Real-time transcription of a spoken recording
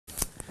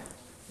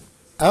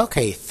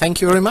Okay,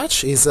 thank you very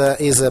much. It's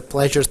a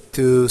pleasure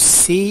to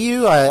see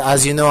you.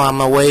 As you know,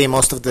 I'm away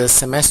most of the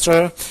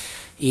semester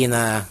in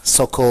a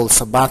so-called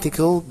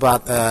sabbatical,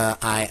 but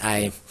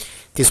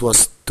this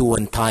was too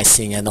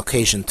enticing an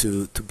occasion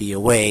to be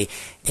away,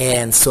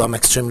 and so I'm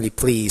extremely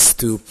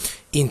pleased to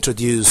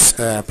introduce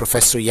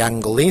Professor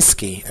Jan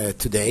Golinski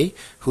today,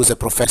 who's a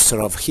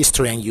professor of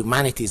history and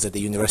humanities at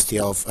the University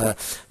of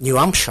New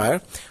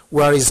Hampshire,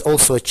 where he's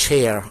also a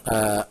chair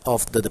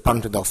of the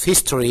Department of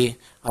History.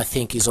 I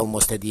think he's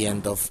almost at the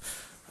end of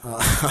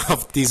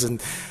this,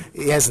 and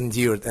he has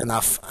endured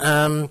enough.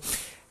 As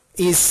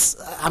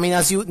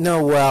you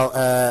know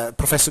well,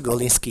 Professor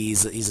Golinski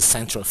is a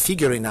central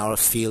figure in our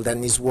field,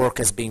 and his work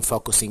has been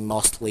focusing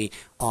mostly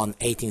on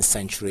 18th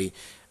century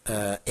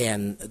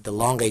and the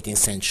long 18th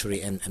century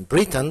and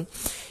Britain.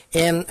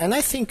 And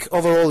I think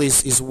overall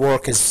his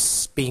work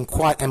has been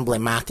quite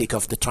emblematic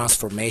of the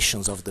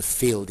transformations of the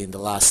field in the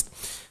last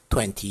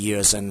 20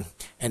 years, and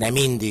I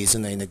mean this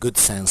in a good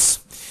sense.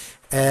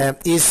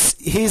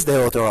 He's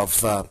the author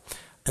of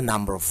a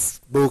number of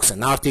books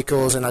and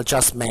articles, and I'll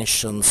just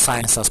mention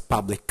Science as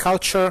Public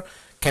Culture,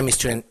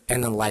 Chemistry and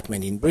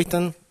Enlightenment in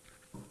Britain,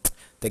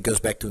 that goes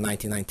back to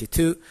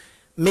 1992,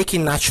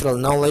 Making Natural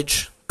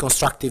Knowledge,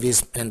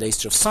 Constructivism and the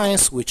History of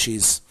Science, which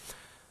has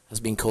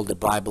been called the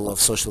Bible of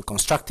Social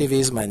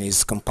Constructivism and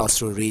is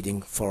compulsory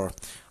reading for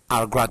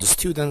our graduate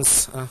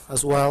students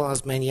as well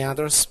as many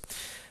others.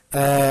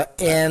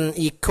 And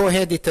he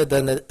co-edited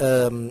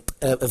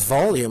a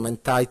volume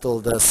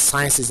entitled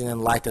Sciences in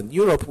Enlightened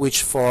Europe,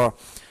 which for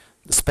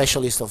the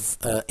specialists of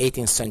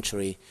 18th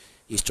century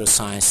history of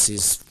science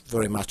is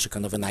very much a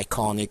kind of an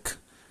iconic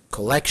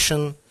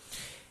collection.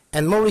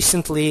 And more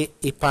recently,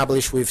 he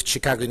published with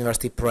Chicago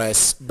University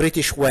Press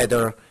British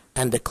Weather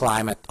and the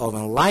Climate of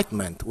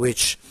Enlightenment,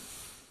 which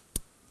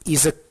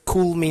is a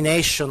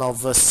culmination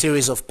of a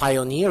series of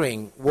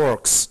pioneering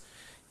works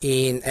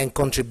and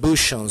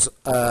contributions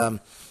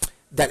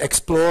that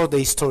explore the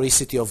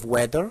historicity of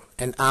weather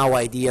and how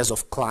ideas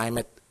of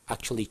climate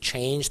actually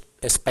changed,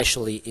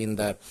 especially in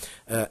the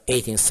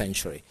 18th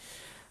century.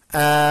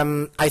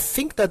 I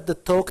think that the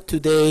talk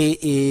today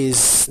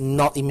is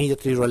not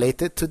immediately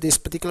related to this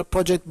particular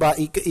project, but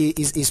it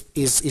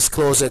is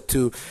closer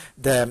to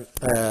the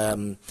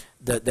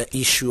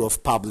issue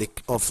of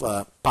public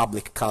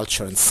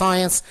culture and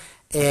science.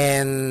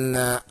 And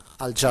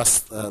I'll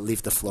just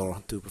leave the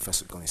floor to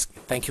Professor Golinski.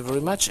 Thank you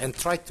very much, and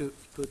try to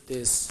put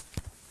this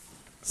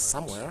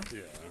somewhere.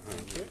 Yeah.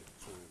 Thank you.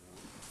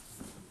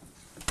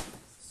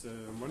 So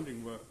I'm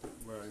wondering where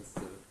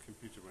the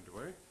computer went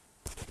away.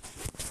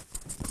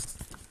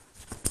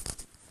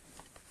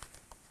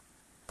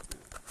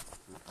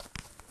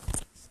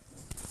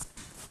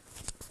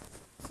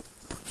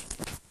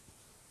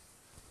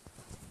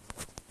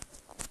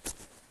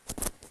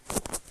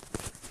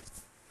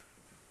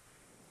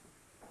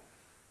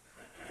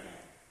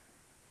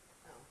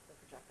 Oh, the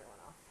projector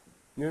went off.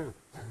 Yeah.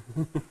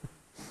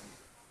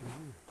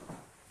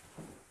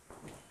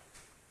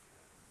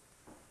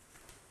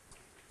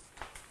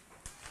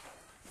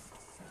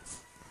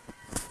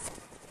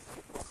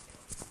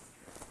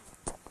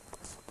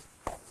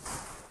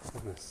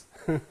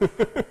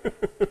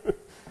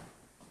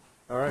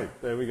 All right,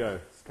 there we go.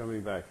 It's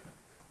coming back.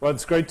 Well,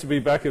 it's great to be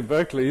back at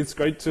Berkeley. It's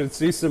great to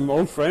see some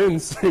old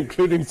friends,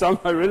 including some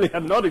I really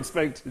had not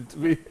expected to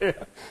be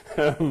here.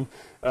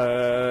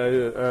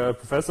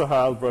 Professor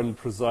Heilbronn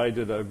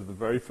presided over the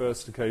very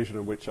first occasion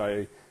on which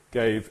I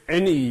gave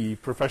any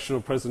professional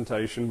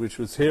presentation, which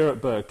was here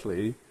at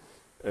Berkeley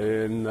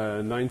in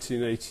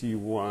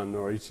 1981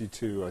 or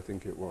 82, I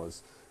think it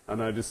was.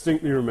 And I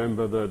distinctly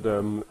remember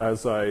that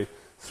as I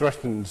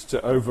threatened to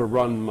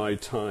overrun my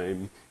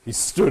time, he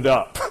stood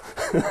up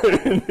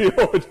in the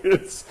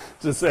audience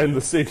to send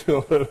the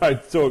signal that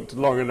I'd talked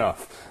long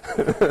enough.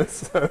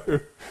 so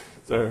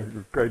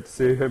great to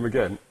see him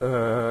again.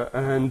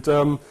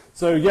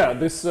 So yeah,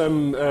 this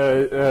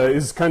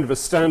is kind of a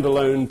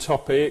standalone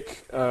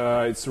topic.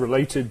 It's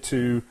related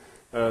to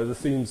the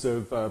themes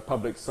of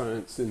public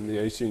science in the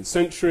 18th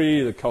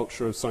century, the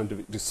culture of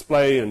scientific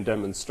display and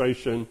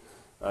demonstration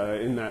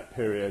in that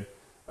period.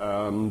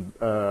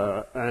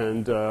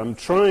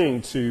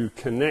 Trying to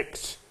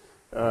connect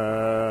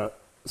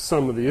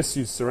some of the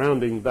issues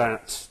surrounding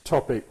that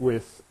topic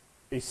with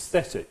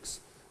aesthetics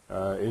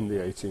in the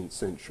 18th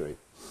century.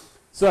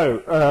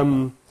 So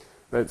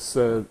let's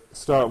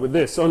start with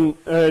this. On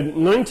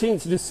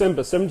 19th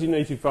December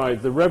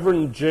 1785, the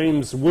Reverend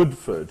James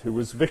Woodford, who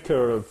was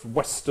vicar of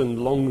Weston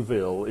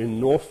Longville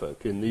in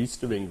Norfolk in the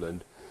east of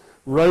England,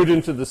 rode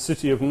into the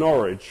city of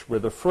Norwich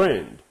with a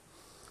friend.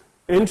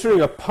 Entering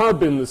a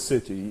pub in the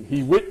city,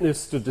 he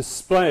witnessed a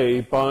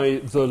display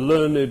by the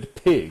Learned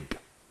Pig.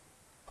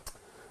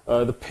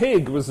 The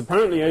pig was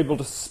apparently able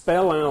to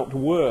spell out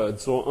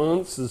words or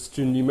answers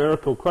to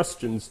numerical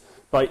questions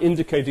by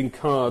indicating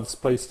cards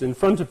placed in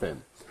front of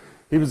him.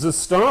 He was a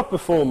star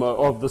performer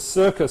of the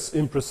circus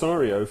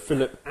impresario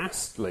Philip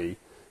Astley,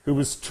 who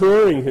was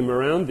touring him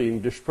around the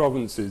English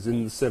provinces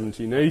in the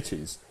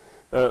 1780s,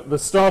 the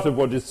start of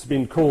what has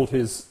been called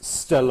his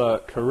stellar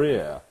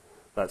career.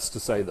 That's to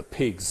say the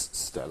pig's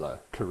stellar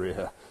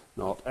career,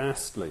 not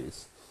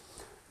Astley's.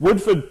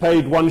 Woodford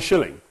paid 1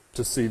 shilling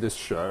to see this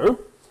show,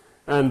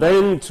 and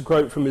then, to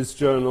quote from his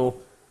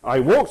journal, "I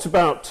walked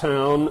about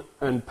town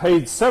and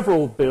paid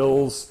several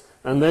bills,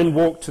 and then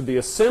walked to the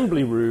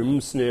assembly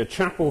rooms near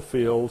Chapel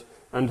Field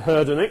and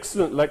heard an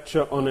excellent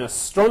lecture on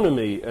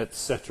astronomy,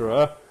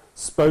 etc.,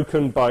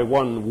 spoken by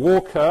one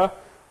Walker,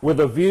 with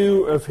a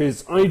view of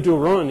his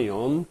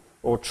Eidouranion,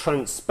 or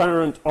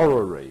transparent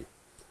orrery.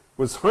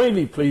 Was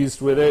highly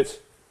pleased with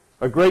it,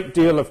 a great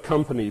deal of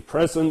company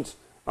present.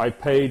 I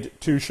paid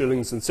 2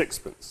 shillings and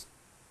 6pence.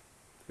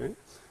 Okay?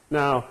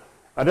 Now,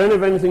 I don't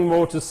have anything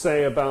more to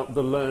say about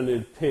the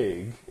learned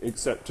pig,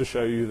 except to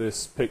show you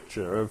this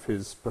picture of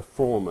his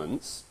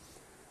performance.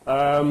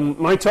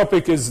 My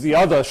topic is the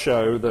other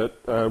show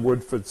that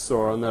Woodford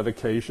saw on that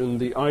occasion,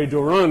 the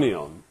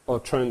Eidouranion, or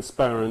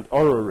transparent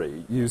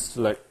orrery, used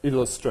to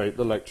illustrate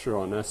the lecture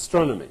on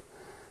astronomy.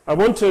 I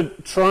want to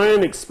try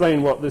and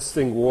explain what this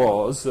thing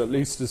was, at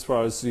least as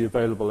far as the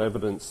available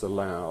evidence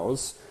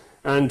allows,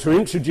 and to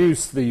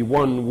introduce the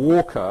one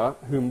Walker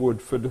whom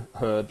Woodford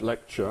heard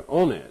lecture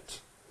on it.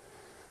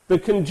 The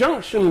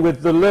conjunction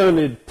with the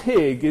learned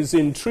pig is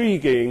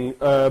intriguing,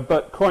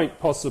 but quite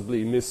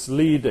possibly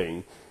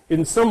misleading.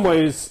 In some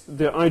ways,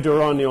 the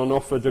Eidouranion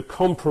offered a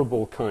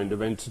comparable kind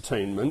of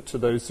entertainment to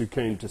those who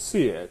came to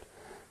see it.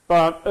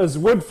 But as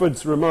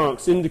Woodford's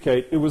remarks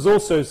indicate, it was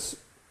also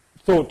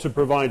thought to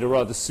provide a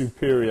rather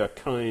superior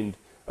kind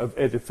of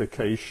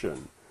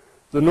edification.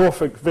 The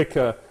Norfolk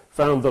vicar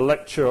found the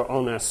lecture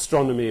on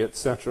astronomy,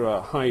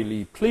 etc.,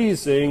 highly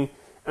pleasing,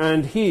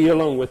 and he,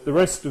 along with the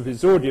rest of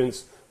his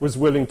audience, was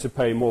willing to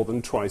pay more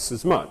than twice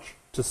as much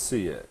to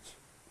see it.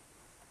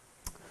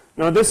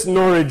 Now, this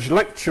Norwich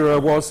lecturer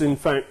was, in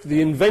fact,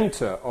 the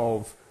inventor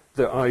of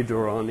the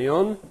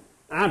Eidouranion,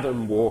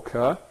 Adam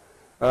Walker.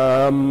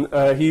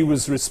 He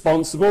was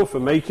responsible for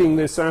making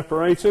this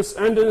apparatus,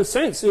 and in a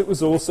sense, it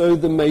was also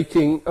the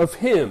making of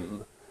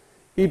him.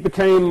 He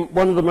became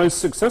one of the most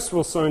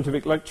successful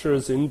scientific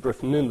lecturers in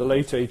Britain in the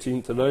late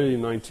 18th and early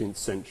 19th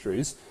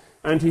centuries,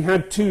 and he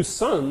had 2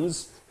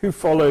 sons who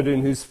followed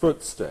in his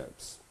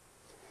footsteps.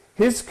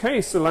 His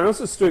case allows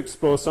us to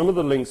explore some of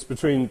the links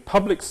between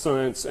public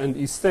science and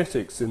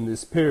aesthetics in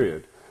this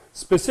period,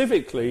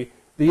 specifically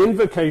the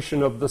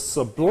invocation of the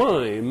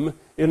sublime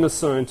in a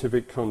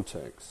scientific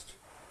context.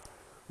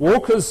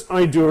 Walker's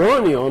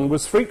Eidouranion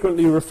was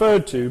frequently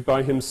referred to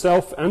by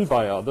himself and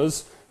by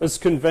others as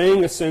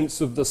conveying a sense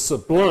of the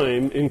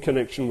sublime in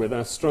connection with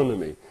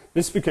astronomy.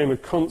 This became a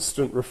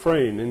constant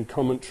refrain in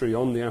commentary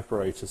on the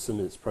apparatus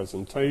and its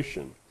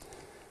presentation.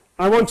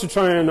 I want to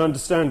try and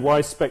understand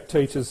why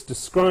spectators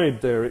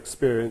described their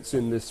experience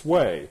in this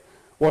way,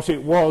 what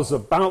it was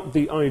about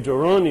the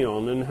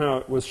Eidouranion and how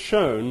it was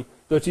shown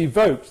that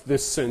evoked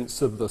this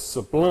sense of the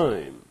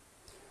sublime.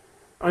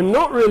 I'm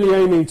not really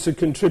aiming to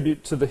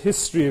contribute to the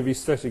history of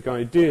aesthetic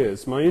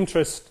ideas. My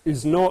interest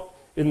is not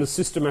in the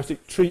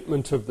systematic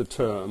treatment of the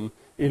term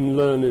in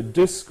learned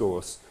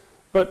discourse,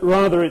 but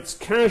rather its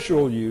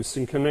casual use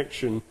in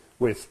connection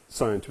with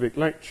scientific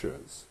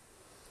lectures.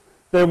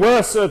 There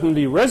were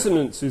certainly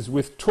resonances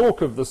with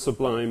talk of the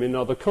sublime in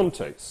other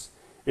contexts,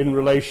 in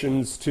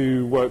relations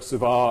to works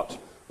of art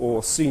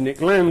or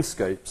scenic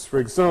landscapes, for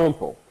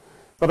example.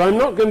 But I'm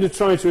not going to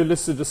try to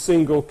elicit a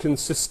single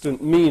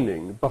consistent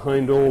meaning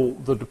behind all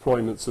the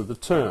deployments of the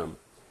term.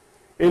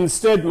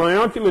 Instead, my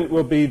argument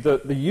will be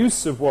that the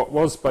use of what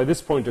was by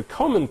this point a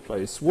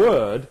commonplace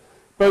word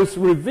both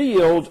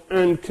revealed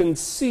and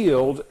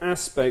concealed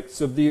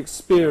aspects of the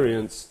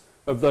experience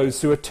of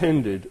those who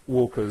attended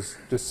Walker's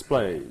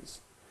displays.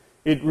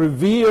 It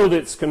revealed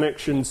its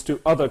connections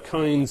to other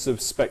kinds of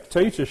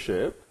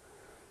spectatorship,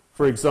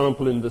 for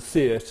example in the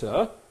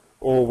theatre,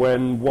 or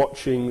when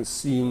watching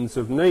scenes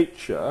of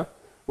nature,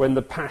 when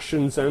the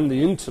passions and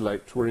the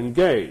intellect were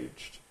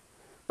engaged.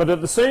 But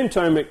at the same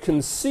time, it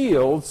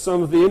concealed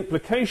some of the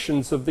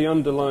implications of the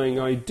underlying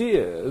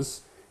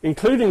ideas,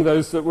 including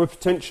those that were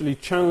potentially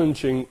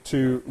challenging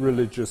to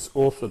religious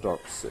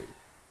orthodoxy.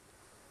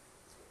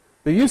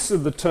 The use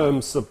of the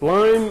term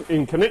sublime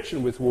in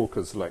connection with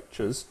Walker's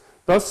lectures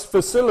thus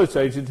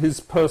facilitated his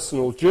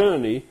personal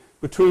journey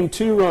between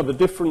 2 rather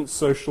different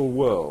social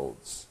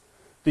worlds: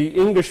 the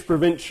English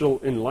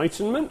provincial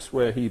Enlightenment,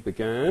 where he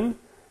began,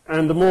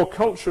 and the more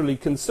culturally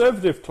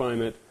conservative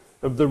climate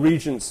of the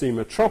Regency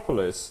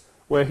metropolis,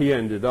 where he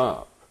ended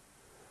up.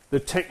 The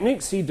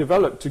techniques he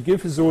developed to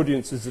give his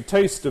audiences a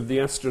taste of the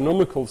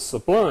astronomical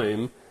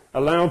sublime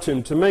allowed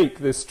him to make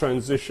this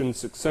transition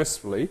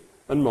successfully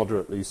and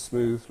moderately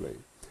smoothly.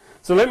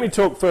 So let me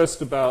talk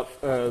first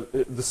about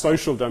the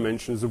social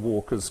dimensions of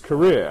Walker's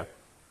career.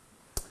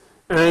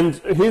 And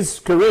his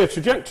career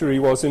trajectory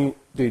was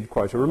indeed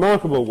quite a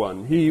remarkable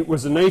one. He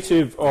was a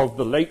native of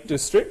the Lake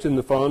District in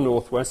the far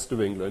northwest of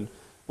England,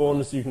 born,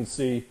 as you can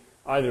see,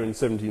 either in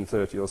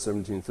 1730 or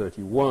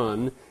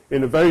 1731,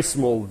 in a very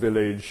small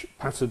village,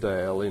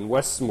 Patterdale, in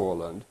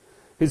Westmoreland.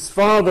 His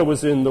father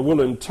was in the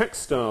woolen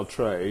textile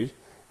trade,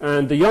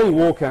 and the young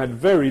Walker had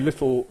very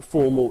little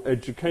formal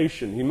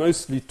education. He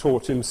mostly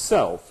taught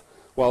himself,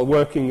 while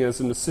working as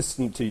an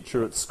assistant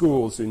teacher at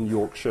schools in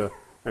Yorkshire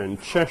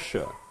and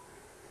Cheshire.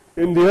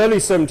 In the early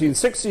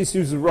 1760s, he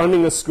was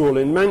running a school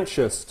in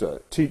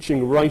Manchester,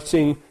 teaching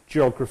writing,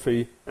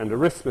 geography, and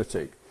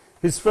arithmetic.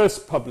 His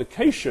first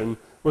publication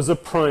was a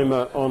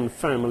primer on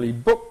family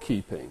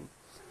bookkeeping,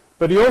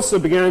 but he also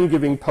began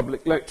giving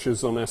public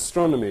lectures on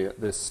astronomy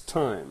at this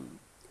time.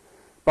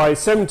 By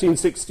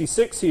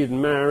 1766, he had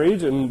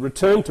married and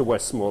returned to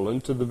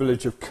Westmoreland, to the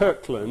village of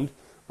Kirkland,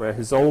 where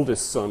his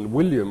oldest son,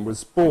 William,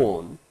 was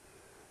born.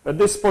 At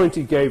this point,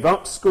 he gave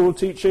up school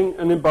teaching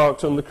and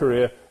embarked on the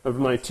career of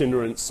an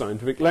itinerant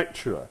scientific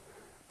lecturer,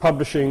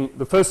 publishing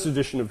the first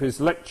edition of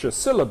his lecture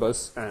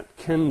syllabus at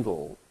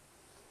Kendal.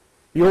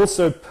 He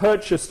also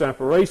purchased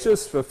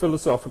apparatus for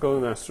philosophical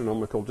and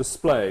astronomical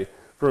display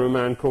from a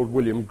man called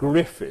William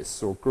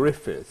Griffiths, or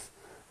Griffith,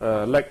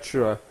 a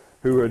lecturer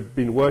who had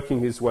been working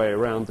his way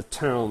around the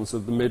towns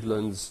of the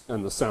Midlands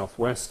and the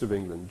southwest of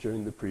England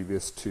during the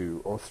previous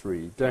 2 or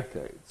 3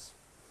 decades.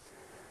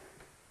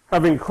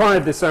 Having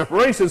acquired this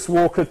apparatus,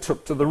 Walker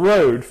took to the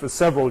road for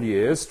several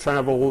years,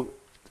 travelling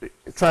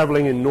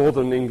in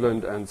northern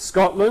England and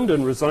Scotland,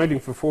 and residing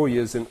for 4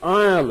 years in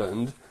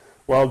Ireland,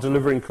 while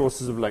delivering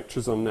courses of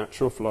lectures on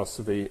natural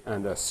philosophy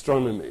and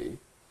astronomy.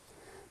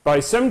 By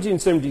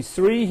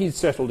 1773, he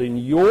settled in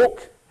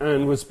York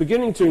and was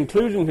beginning to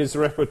include in his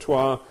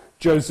repertoire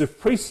Joseph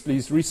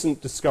Priestley's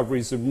recent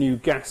discoveries of new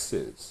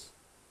gases.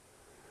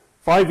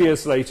 5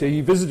 years later,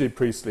 he visited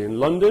Priestley in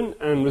London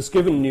and was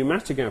given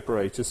pneumatic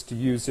apparatus to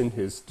use in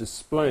his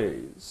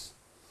displays.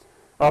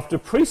 After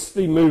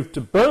Priestley moved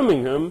to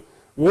Birmingham,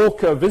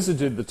 Walker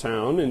visited the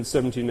town in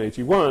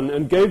 1781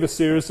 and gave a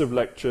series of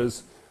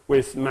lectures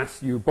with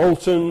Matthew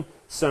Bolton,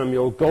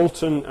 Samuel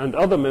Galton, and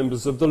other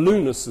members of the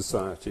Lunar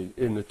Society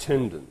in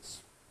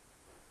attendance.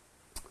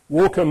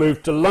 Walker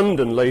moved to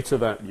London later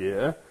that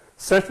year,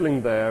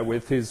 settling there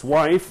with his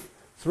wife,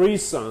 3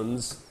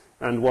 sons,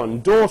 and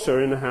 1 daughter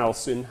in a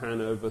house in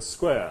Hanover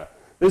Square.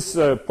 This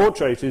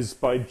portrait is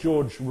by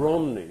George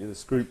Romney,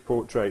 this group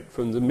portrait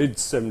from the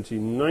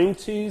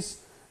mid-1790s.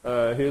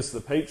 Here's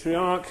the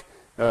patriarch,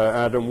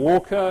 Adam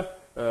Walker.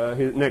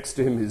 Next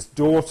to him, his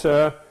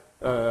daughter,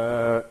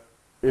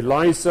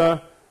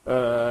 Eliza,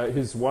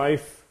 his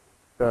wife,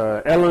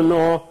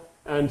 Eleanor,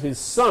 and his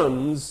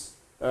sons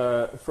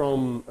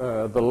from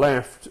the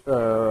left,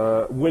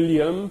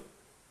 William,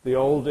 the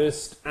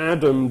oldest,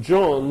 Adam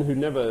John, who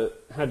never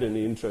had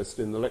any interest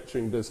in the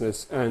lecturing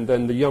business, and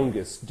then the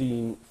youngest,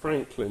 Dean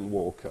Franklin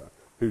Walker,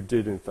 who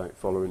did in fact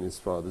follow in his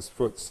father's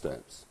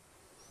footsteps.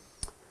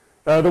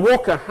 The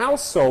Walker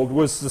household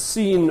was the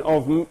scene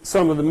of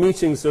some of the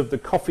meetings of the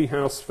Coffee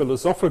House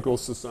Philosophical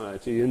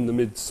Society in the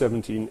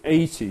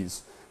mid-1780s,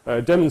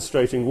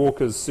 demonstrating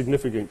Walker's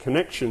significant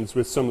connections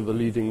with some of the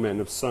leading men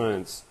of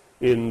science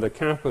in the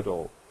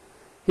capital.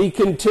 He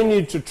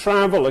continued to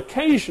travel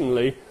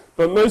occasionally,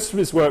 but most of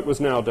his work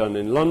was now done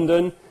in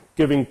London,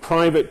 giving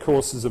private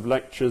courses of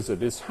lectures at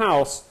his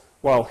house,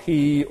 while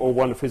he or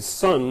one of his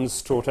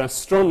sons taught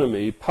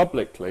astronomy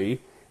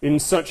publicly in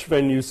such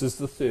venues as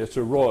the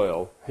Theatre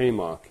Royal,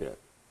 Haymarket.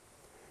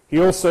 He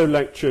also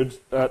lectured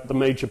at the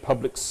major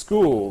public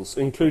schools,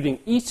 including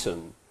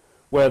Eton,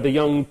 where the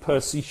young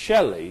Percy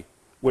Shelley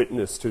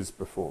witnessed his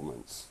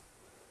performance.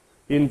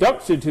 He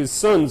inducted his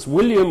sons,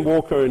 William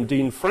Walker and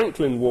Dean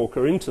Franklin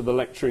Walker, into the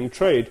lecturing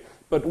trade,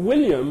 but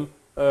William,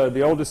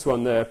 the oldest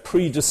one there,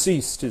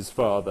 predeceased his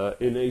father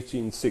in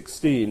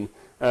 1816,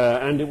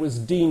 and it was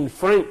Dean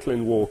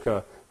Franklin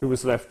Walker who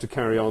was left to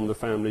carry on the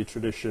family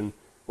tradition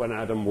when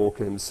Adam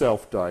Walker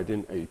himself died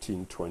in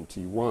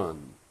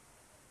 1821.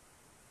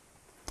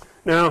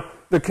 Now,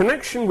 the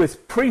connection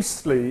with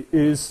Priestley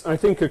is, I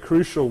think, a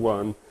crucial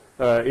one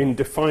in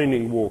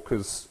defining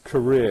Walker's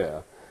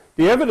career.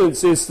 The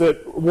evidence is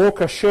that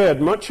Walker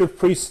shared much of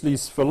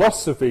Priestley's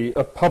philosophy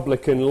of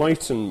public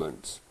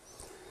enlightenment.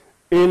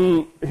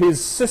 In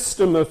his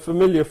System of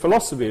Familiar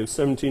Philosophy of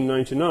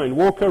 1799,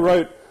 Walker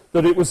wrote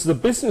that it was the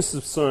business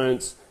of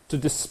science to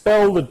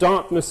dispel the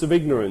darkness of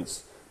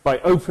ignorance by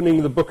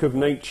opening the book of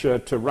nature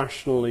to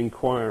rational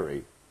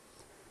inquiry.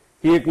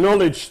 He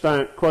acknowledged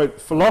that, quote,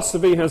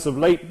 philosophy has of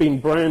late been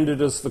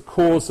branded as the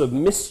cause of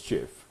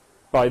mischief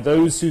by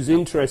those whose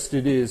interest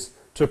it is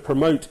to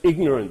promote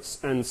ignorance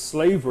and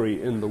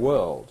slavery in the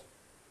world.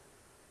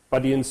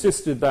 But he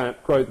insisted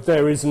that, quote,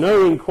 there is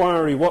no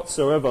inquiry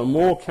whatsoever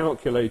more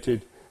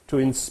calculated to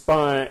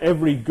inspire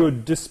every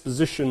good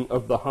disposition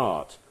of the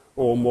heart,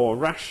 or more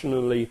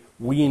rationally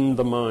wean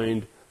the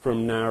mind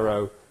from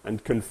narrow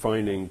and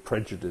confining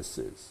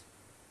prejudices.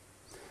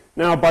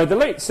 Now, by the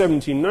late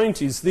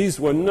 1790s, these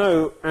were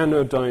no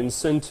anodyne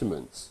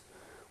sentiments.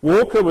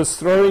 Walker was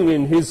throwing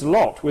in his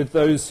lot with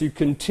those who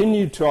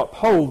continued to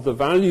uphold the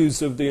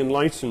values of the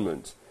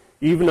Enlightenment,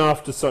 even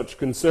after such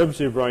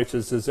conservative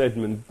writers as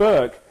Edmund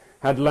Burke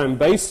had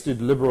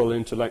lambasted liberal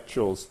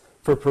intellectuals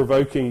for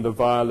provoking the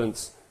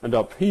violence and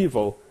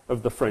upheaval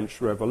of the French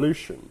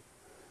Revolution.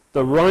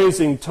 The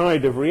rising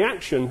tide of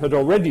reaction had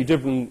already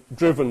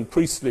driven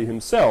Priestley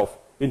himself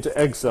into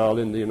exile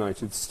in the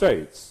United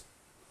States.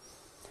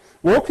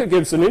 Walker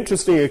gives an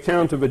interesting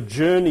account of a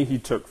journey he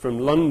took from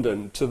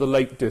London to the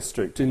Lake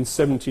District in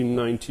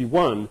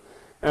 1791,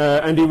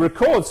 and he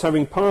records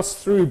having passed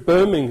through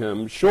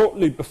Birmingham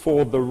shortly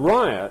before the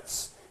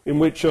riots in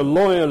which a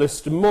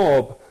loyalist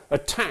mob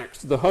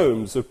attacked the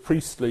homes of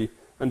Priestley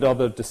and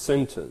other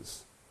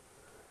dissenters.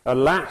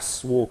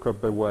 "Alas," Walker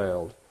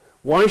bewailed,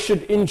 "why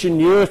should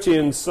ingenuity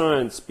and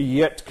science be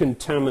yet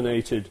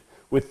contaminated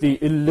with the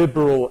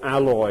illiberal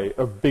alloy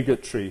of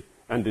bigotry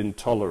and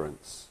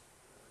intolerance?"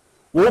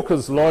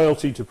 Walker's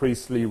loyalty to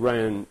Priestley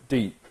ran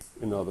deep,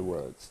 in other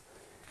words.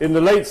 In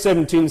the late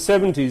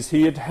 1770s,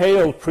 he had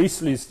hailed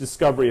Priestley's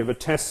discovery of a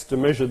test to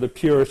measure the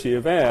purity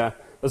of air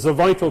as a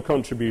vital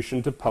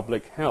contribution to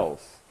public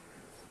health.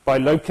 By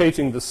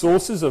locating the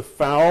sources of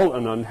foul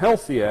and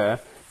unhealthy air,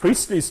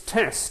 Priestley's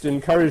test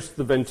encouraged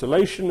the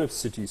ventilation of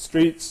city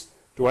streets,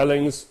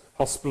 dwellings,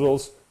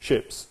 hospitals,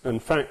 ships,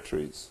 and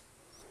factories.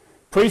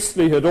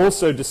 Priestley had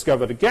also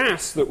discovered a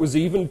gas that was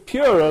even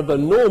purer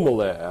than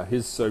normal air,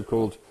 his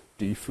so-called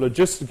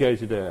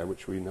dephlogisticated air,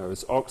 which we know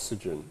as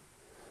oxygen.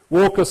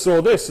 Walker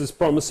saw this as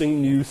promising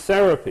new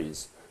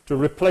therapies to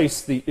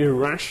replace the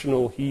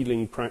irrational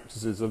healing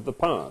practices of the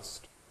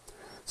past.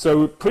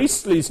 So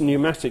Priestley's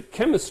pneumatic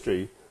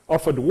chemistry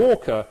offered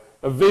Walker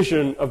a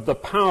vision of the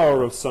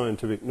power of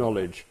scientific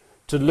knowledge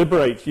to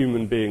liberate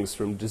human beings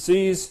from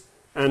disease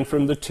and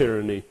from the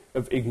tyranny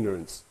of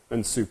ignorance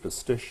and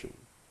superstition.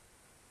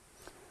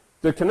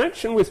 The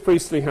connection with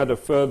Priestley had a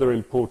further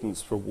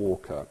importance for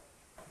Walker,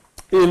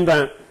 in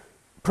that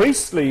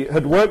Priestley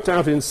had worked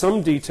out in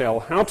some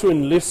detail how to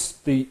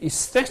enlist the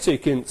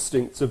aesthetic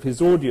instincts of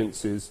his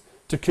audiences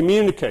to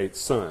communicate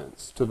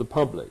science to the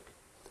public.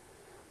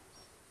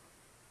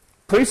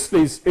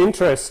 Priestley's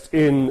interest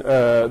in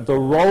the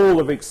role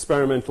of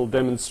experimental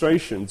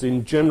demonstrations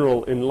in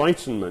general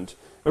Enlightenment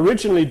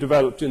originally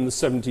developed in the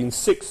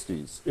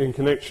 1760s in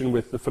connection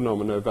with the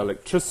phenomena of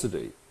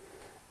electricity.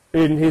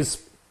 In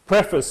his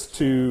preface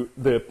to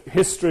the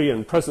History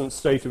and Present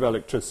State of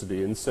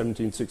Electricity in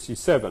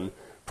 1767,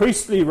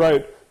 Priestley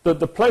wrote that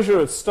the pleasure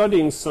of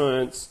studying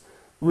science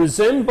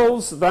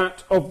resembles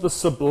that of the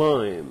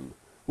sublime,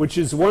 which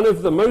is one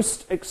of the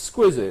most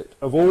exquisite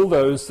of all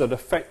those that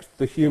affect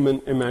the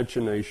human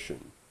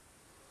imagination.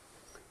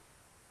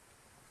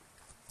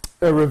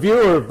 A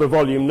reviewer of the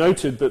volume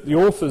noted that the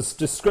author's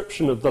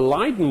description of the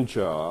Leyden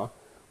jar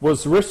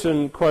was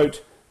written,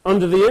 quote,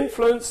 under the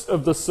influence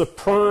of the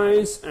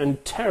surprise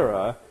and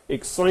terror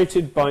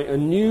excited by a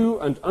new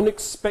and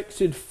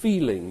unexpected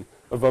feeling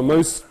of a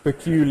most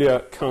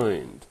peculiar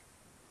kind.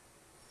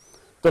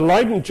 The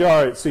Leyden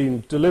jar, it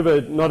seemed,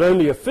 delivered not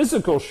only a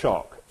physical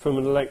shock from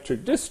an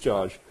electric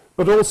discharge,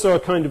 but also a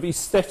kind of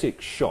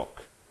aesthetic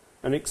shock,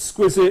 an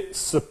exquisite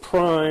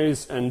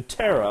surprise and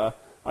terror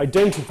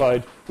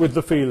identified with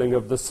the feeling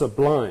of the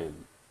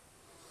sublime.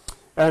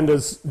 And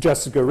as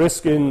Jessica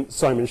Riskin,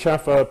 Simon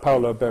Schaffer,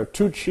 Paolo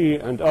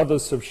Bertucci, and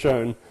others have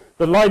shown,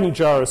 the Leyden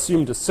jar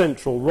assumed a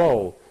central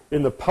role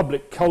in the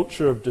public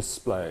culture of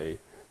display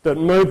that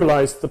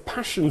mobilized the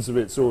passions of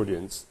its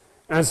audience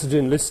as it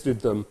enlisted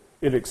them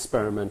in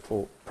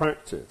experimental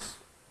practice.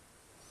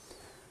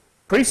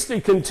 Priestley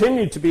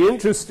continued to be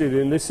interested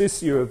in this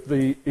issue of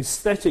the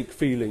aesthetic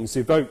feelings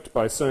evoked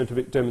by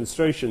scientific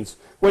demonstrations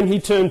when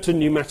he turned to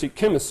pneumatic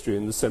chemistry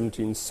in the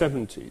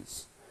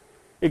 1770s.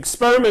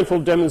 Experimental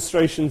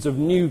demonstrations of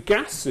new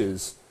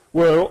gases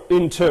were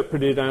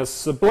interpreted as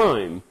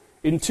sublime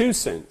in two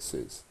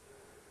senses.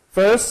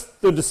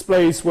 First, the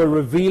displays were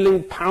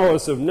revealing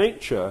powers of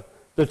nature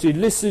that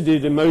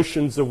elicited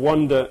emotions of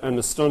wonder and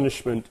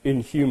astonishment in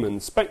human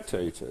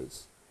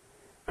spectators.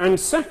 And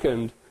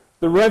second,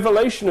 the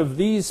revelation of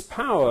these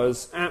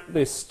powers at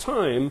this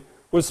time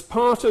was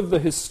part of the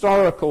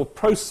historical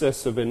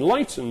process of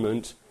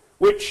enlightenment,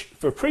 which,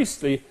 for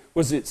Priestley,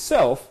 was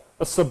itself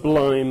a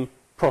sublime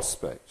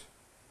prospect.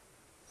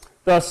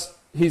 Thus,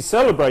 he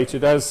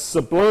celebrated as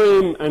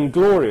sublime and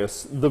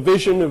glorious the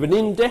vision of an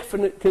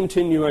indefinite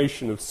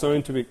continuation of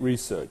scientific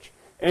research,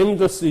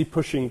 endlessly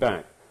pushing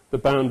back the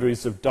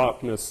boundaries of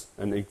darkness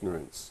and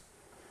ignorance.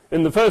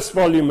 In the first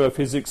volume of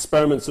his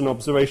Experiments and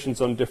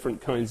Observations on Different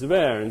Kinds of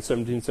Air in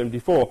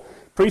 1774,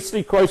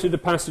 Priestley quoted a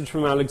passage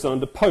from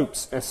Alexander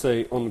Pope's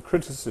essay on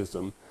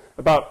criticism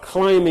about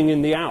climbing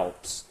in the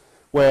Alps,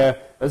 where,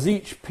 as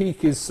each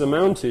peak is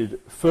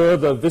surmounted,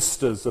 further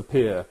vistas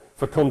appear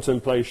for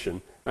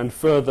contemplation and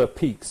further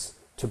peaks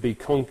to be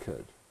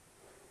conquered.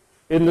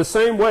 In the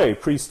same way,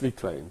 Priestley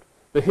claimed,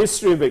 the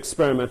history of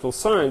experimental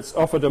science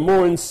offered a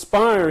more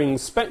inspiring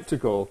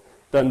spectacle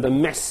than the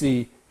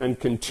messy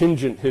and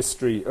contingent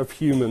history of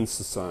human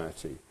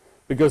society,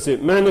 because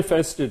it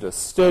manifested a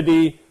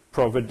steady,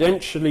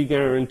 providentially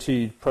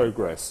guaranteed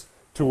progress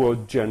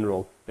toward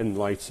general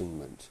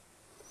enlightenment.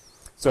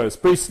 So, as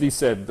Priestley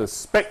said, the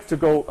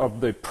spectacle of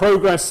the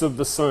progress of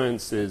the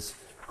sciences,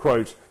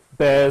 quote,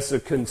 bears a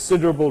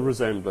considerable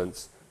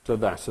resemblance to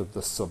that of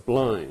the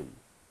sublime.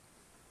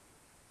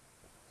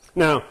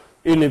 Now,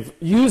 in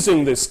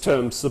using this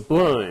term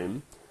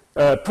sublime,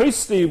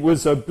 Priestley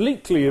was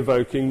obliquely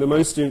evoking the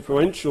most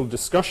influential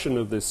discussion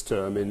of this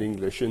term in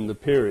English in the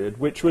period,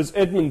 which was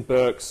Edmund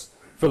Burke's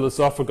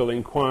philosophical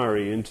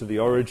inquiry into the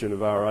origin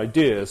of our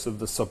ideas of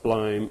the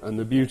sublime and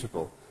the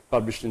beautiful,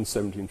 published in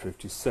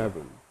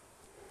 1757.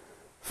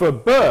 For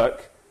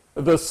Burke,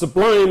 the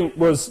sublime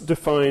was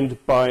defined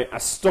by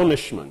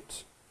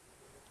astonishment.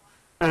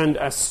 And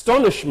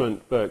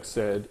astonishment, Burke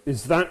said,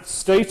 is that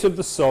state of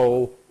the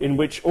soul in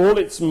which all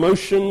its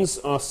motions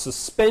are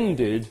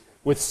suspended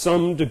with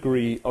some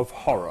degree of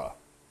horror.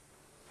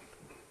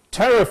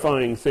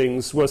 Terrifying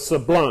things were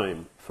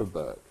sublime for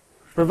Burke,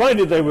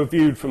 provided they were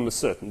viewed from a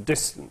certain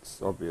distance,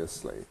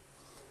 obviously.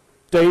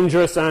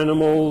 Dangerous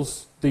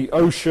animals, the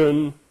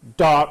ocean,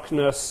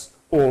 darkness,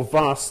 or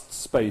vast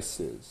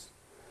spaces.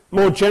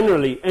 More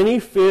generally, any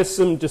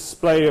fearsome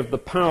display of the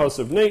powers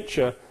of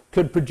nature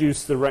could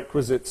produce the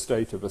requisite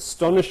state of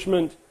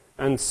astonishment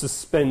and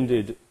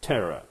suspended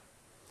terror.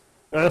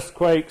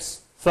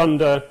 Earthquakes,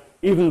 thunder,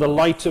 even the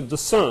light of the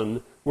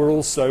sun were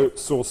also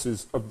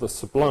sources of the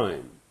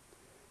sublime.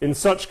 In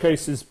such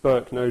cases,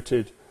 Burke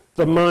noted,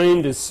 the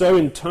mind is so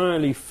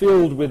entirely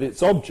filled with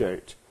its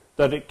object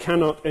that it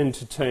cannot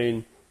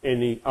entertain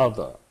any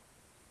other.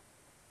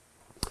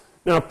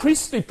 Now,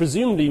 Priestley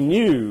presumably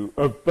knew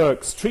of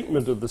Burke's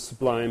treatment of the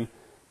sublime,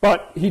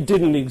 but he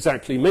didn't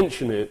exactly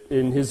mention it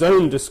in his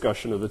own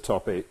discussion of the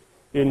topic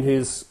in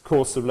his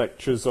course of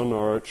lectures on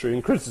oratory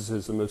and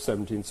criticism of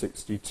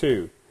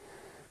 1762.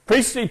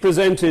 Priestley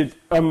presented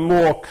a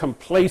more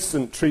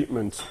complacent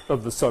treatment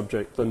of the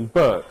subject than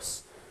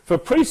Burke's. For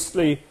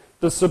Priestley,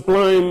 the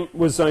sublime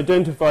was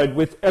identified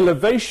with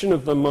elevation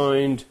of the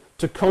mind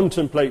to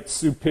contemplate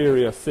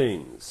superior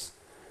things.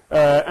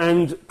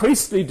 And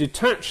Priestley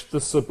detached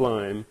the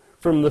sublime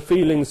from the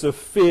feelings of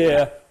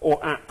fear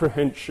or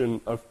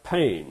apprehension of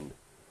pain,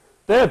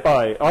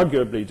 thereby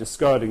arguably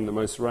discarding the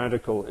most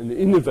radical and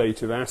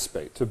innovative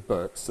aspect of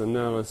Burke's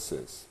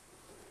analysis.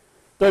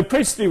 Though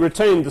Priestley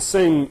retained the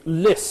same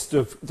list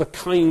of the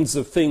kinds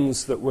of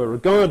things that were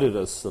regarded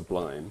as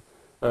sublime,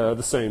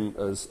 the same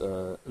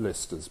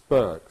list as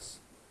Burke's.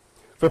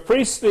 For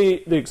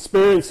Priestley, the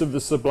experience of the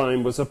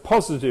sublime was a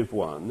positive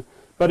one,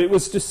 but it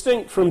was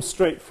distinct from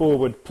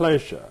straightforward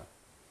pleasure.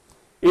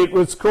 It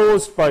was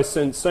caused by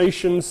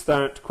sensations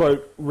that,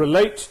 quote,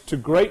 relate to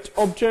great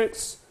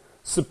objects,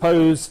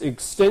 suppose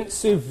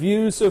extensive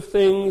views of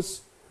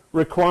things,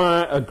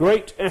 require a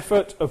great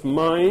effort of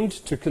mind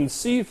to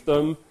conceive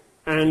them,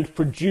 and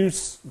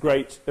produce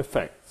great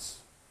effects.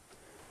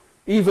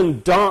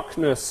 Even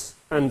darkness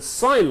and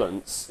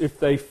silence, if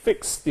they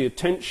fix the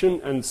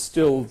attention and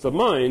still the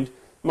mind,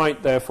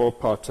 might therefore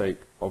partake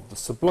of the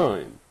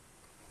sublime.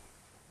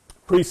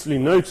 Priestley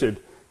noted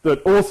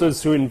that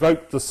authors who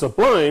invoked the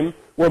sublime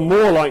were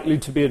more likely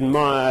to be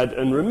admired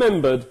and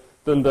remembered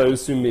than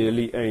those who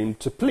merely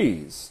aimed to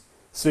please,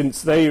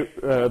 since they,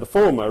 the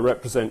former,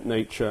 represent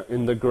nature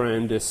in the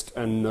grandest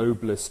and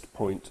noblest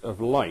point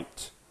of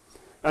light.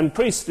 And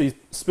Priestley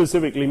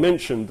specifically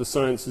mentioned the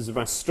sciences of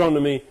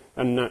astronomy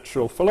and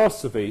natural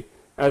philosophy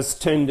as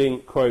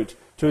tending, quote,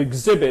 to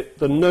exhibit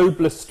the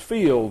noblest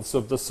fields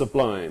of the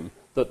sublime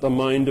that the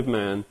mind of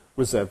man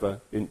was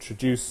ever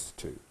introduced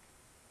to.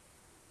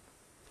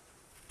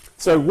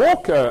 So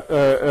Walker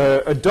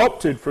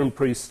adopted from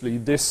Priestley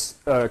this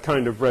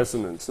kind of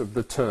resonance of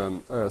the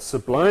term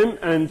sublime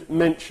and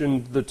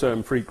mentioned the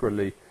term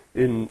frequently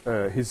in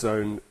his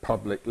own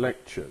public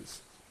lectures.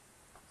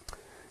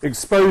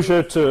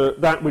 Exposure to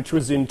that which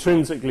was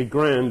intrinsically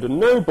grand and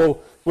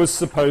noble was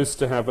supposed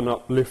to have an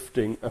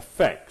uplifting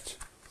effect.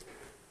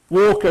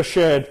 Walker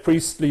shared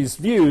Priestley's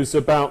views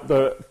about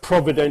the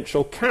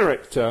providential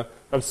character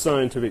of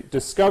scientific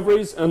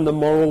discoveries and the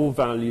moral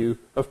value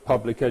of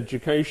public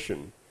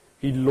education.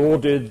 He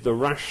lauded the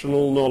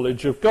rational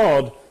knowledge of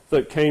God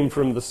that came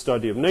from the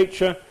study of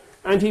nature,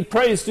 and he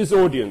praised his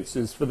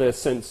audiences for their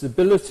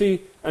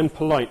sensibility and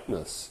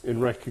politeness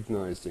in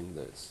recognizing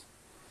this.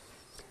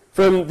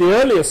 From the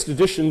earliest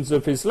editions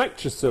of his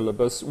lecture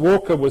syllabus,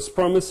 Walker was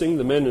promising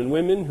the men and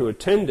women who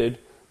attended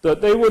that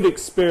they would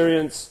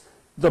experience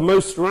the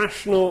most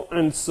rational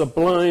and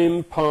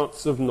sublime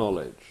parts of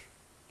knowledge,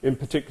 in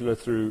particular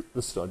through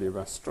the study of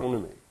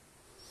astronomy.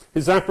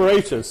 His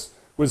apparatus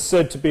was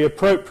said to be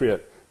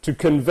appropriate to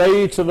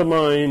convey to the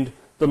mind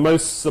the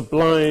most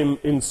sublime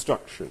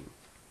instruction.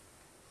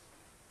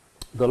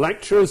 The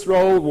lecturer's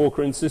role,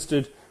 Walker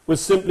insisted, was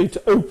simply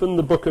to open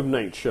the book of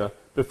nature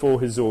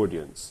before his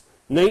audience.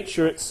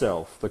 Nature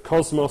itself, the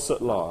cosmos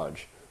at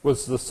large,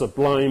 was the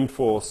sublime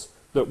force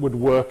that would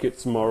work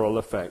its moral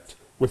effect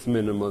with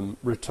minimum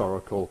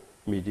rhetorical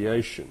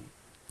mediation.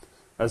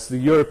 As the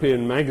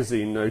European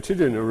magazine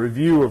noted in a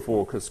review of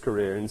Walker's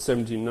career in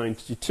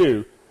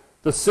 1792,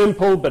 the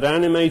simple but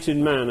animated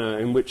manner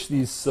in which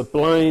these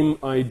sublime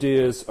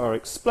ideas are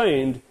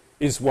explained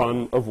is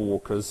one of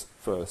Walker's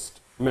first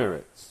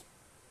merits.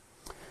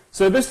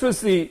 So this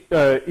was the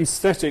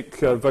aesthetic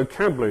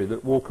vocabulary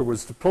that Walker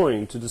was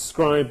deploying to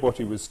describe what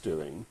he was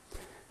doing,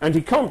 and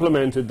he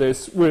complemented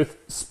this with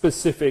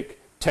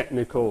specific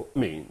technical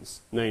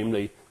means,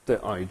 namely the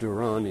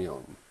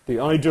Eidouranion. The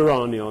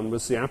Eidouranion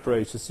was the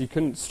apparatus he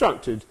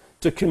constructed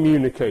to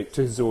communicate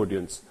to his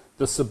audience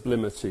the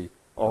sublimity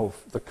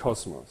of the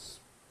cosmos.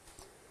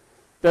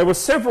 There were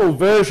several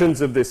versions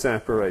of this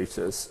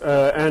apparatus,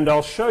 and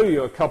I'll show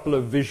you a couple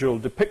of visual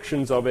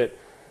depictions of it,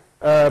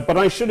 but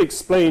I should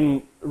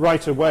explain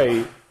right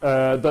away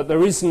that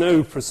there is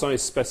no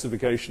precise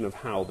specification of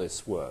how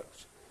this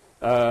worked,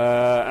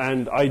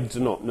 and I do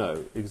not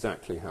know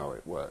exactly how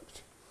it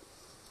worked.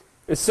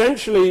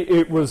 Essentially,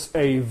 it was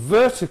a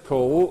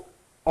vertical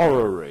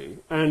orrery,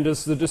 and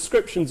as the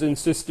descriptions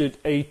insisted,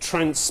 a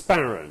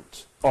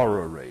transparent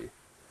orrery.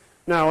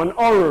 Now, an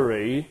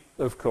orrery,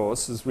 of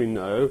course, as we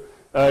know,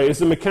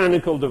 is a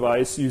mechanical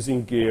device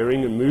using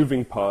gearing and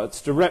moving parts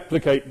to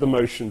replicate the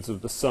motions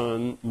of the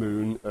Sun,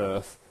 Moon,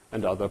 Earth,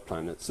 and other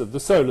planets of the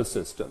solar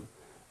system.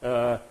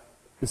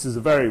 This is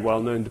a very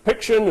well-known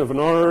depiction of an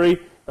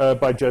orrery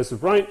by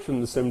Joseph Wright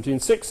from the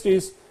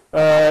 1760s,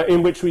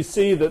 in which we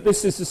see that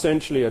this is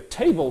essentially a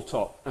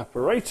tabletop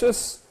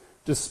apparatus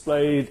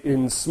displayed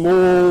in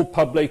small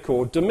public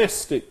or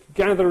domestic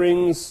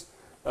gatherings,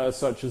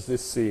 such as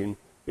this scene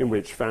in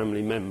which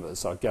family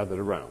members are gathered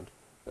around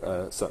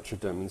such a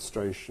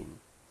demonstration.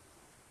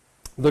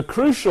 The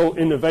crucial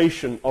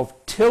innovation of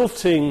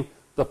tilting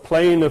the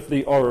plane of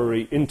the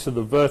orrery into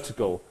the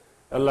vertical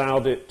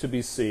allowed it to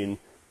be seen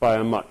by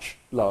a much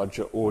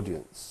larger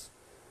audience.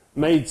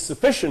 Made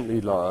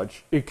sufficiently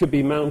large, it could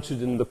be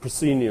mounted in the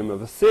proscenium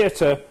of a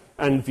theatre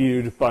and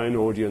viewed by an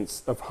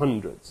audience of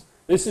hundreds.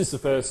 This is the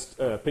first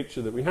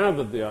picture that we have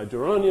of the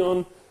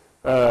Eidouranion,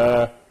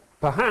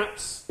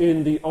 perhaps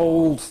in the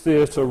old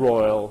Theatre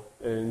Royal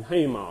in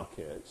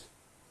Haymarket.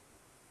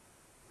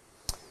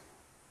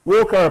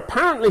 Walker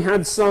apparently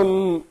had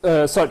some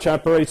such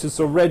apparatus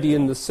already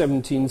in the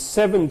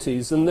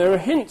 1770s, and there are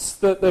hints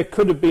that there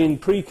could have been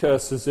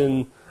precursors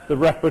in the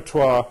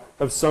repertoire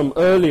of some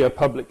earlier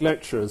public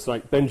lecturers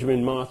like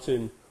Benjamin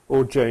Martin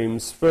or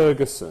James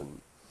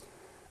Ferguson.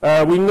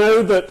 We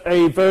know that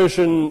a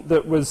version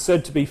that was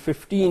said to be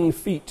 15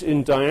 feet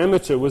in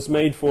diameter was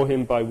made for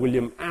him by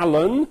William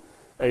Allen,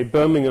 a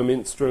Birmingham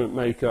instrument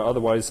maker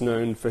otherwise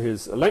known for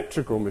his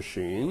electrical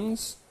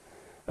machines.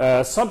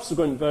 A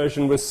subsequent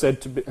version was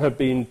said to have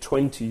been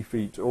 20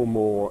 feet or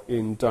more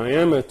in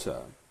diameter.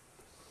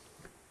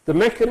 The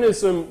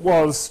mechanism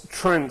was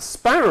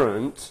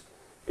transparent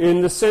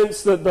in the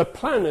sense that the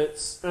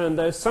planets and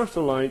their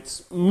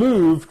satellites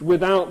moved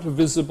without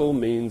visible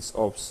means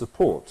of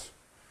support.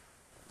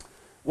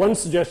 One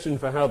suggestion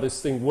for how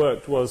this thing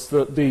worked was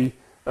that the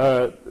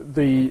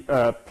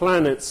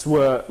planets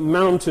were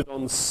mounted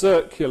on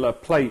circular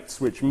plates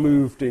which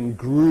moved in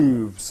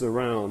grooves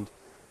around,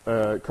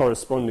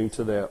 corresponding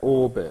to their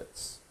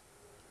orbits.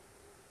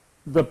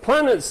 The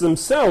planets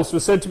themselves were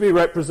said to be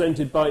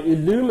represented by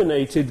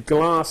illuminated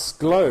glass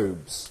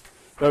globes,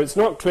 though it's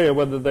not clear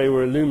whether they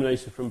were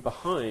illuminated from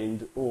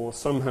behind or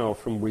somehow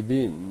from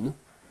within.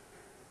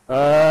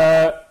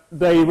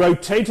 They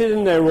rotated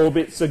in their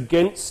orbits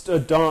against a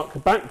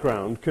dark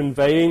background,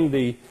 conveying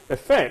the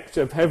effect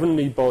of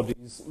heavenly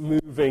bodies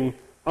moving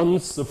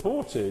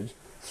unsupported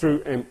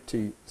through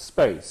empty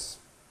space.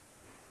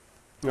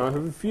 Now, I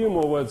have a few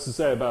more words to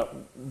say about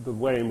the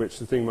way in which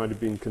the thing might have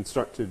been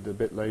constructed a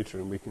bit later,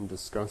 and we can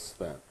discuss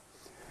that.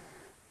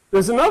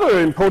 There's another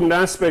important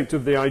aspect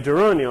of the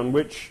Eidouranion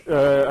which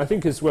I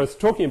think is worth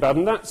talking about,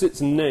 and that's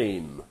its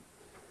name.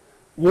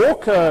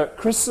 Walker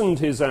christened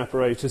his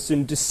apparatus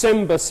in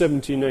December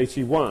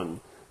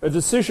 1781, a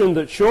decision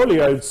that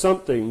surely owed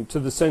something to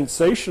the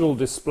sensational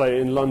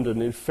display in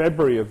London in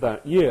February of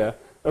that year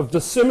of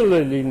the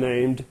similarly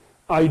named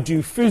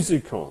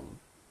Eidophysikon.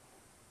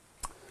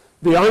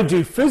 The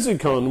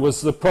Eidophysikon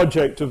was the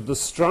project of the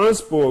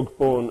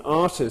Strasbourg-born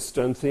artist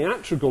and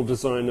theatrical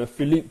designer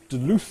Philippe de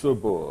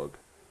Loutherbourg,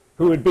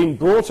 who had been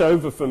brought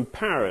over from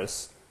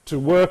Paris to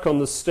work on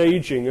the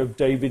staging of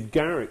David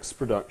Garrick's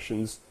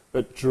productions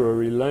at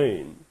Drury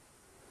Lane.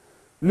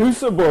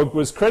 Loutherbourg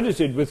was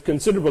credited with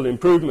considerable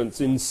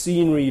improvements in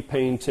scenery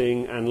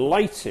painting and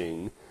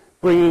lighting,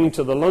 bringing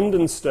to the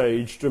London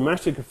stage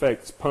dramatic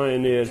effects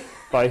pioneered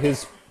by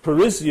his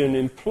Parisian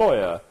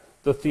employer,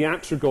 the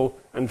theatrical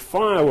and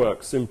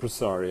fireworks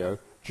impresario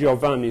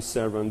Giovanni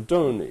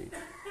Servandoni.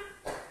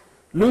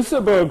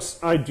 Loutherbourg's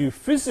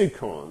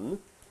Eidophysikon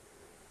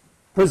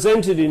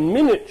presented in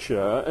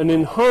miniature an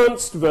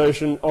enhanced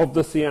version of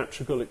the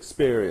theatrical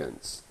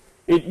experience.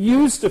 It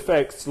used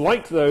effects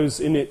like those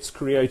in its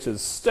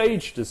creator's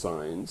stage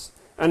designs,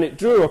 and it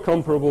drew a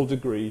comparable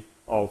degree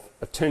of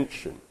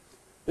attention.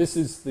 This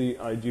is the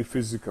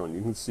Eidophysikon.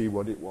 You can see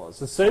what it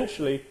was.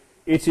 Essentially,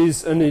 it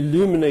is an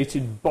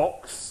illuminated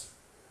box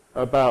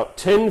about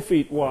 10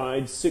 feet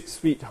wide, 6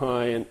 feet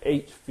high, and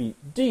 8 feet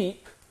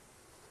deep,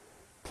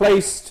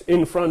 placed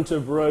in front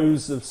of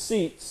rows of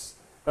seats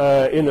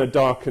in a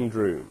darkened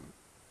room.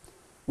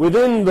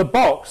 Within the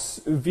box,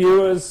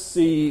 viewers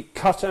see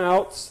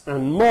cutouts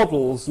and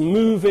models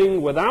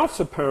moving without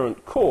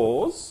apparent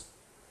cause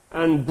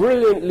and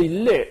brilliantly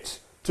lit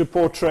to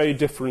portray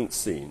different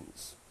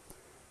scenes.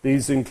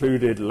 These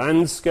included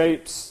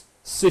landscapes,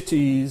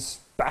 cities,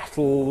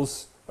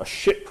 battles, a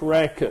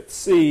shipwreck at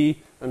sea,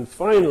 and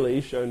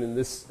finally, shown in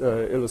this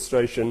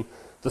illustration,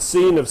 the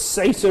scene of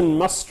Satan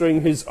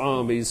mustering his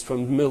armies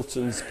from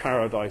Milton's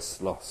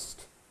Paradise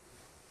Lost.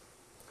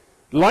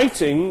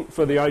 Lighting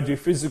for the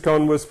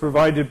Eidophysicon was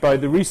provided by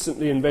the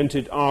recently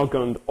invented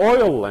argand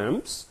oil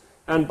lamps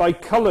and by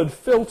coloured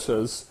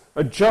filters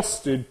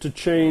adjusted to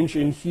change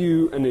in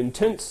hue and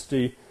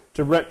intensity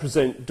to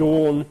represent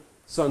dawn,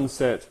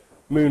 sunset,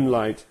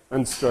 moonlight,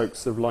 and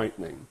strokes of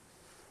lightning.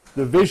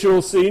 The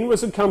visual scene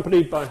was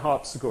accompanied by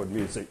harpsichord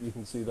music. You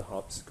can see the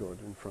harpsichord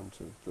in front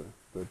of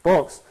the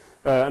box,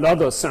 and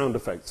other sound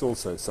effects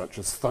also, such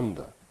as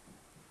thunder.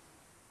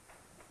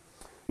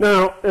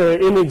 Now,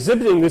 in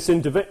exhibiting this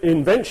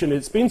invention,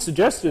 it's been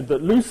suggested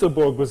that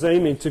Lutherburg was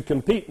aiming to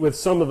compete with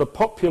some of the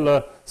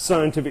popular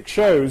scientific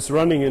shows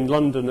running in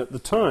London at the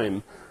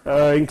time,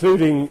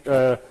 including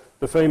the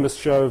famous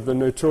show of the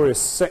notorious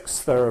sex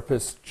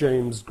therapist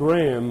James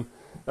Graham,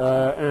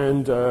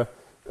 and a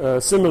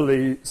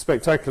similarly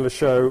spectacular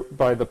show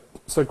by the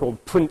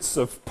so-called Prince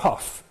of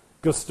Puff,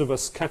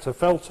 Gustavus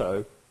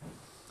Catafelto.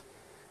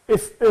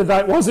 If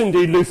that was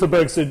indeed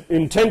Lutherburg's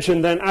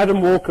intention, then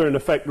Adam Walker in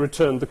effect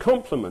returned the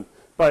compliment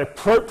by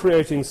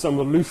appropriating some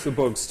of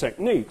Lutherburg's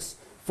techniques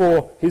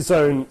for his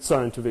own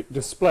scientific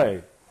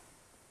display.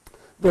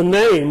 The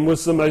name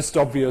was the most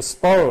obvious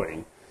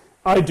borrowing.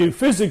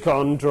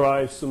 Eidophysicon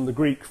derives from the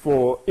Greek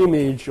for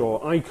image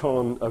or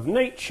icon of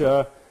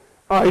nature.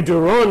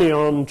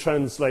 Eidouranion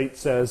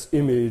translates as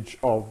image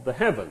of the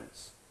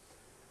heavens.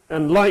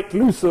 And like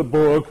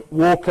Lutherburg,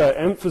 Walker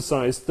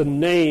emphasized the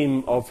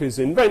name of his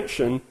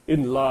invention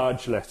in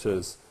large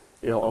letters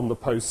on the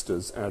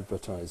posters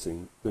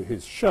advertising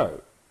his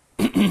show.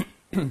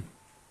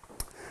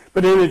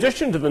 But in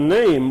addition to the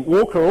name,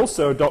 Walker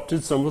also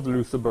adopted some of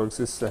Lutherburg's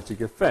aesthetic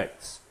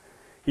effects.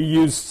 He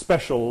used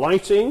special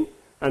lighting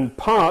and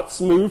parts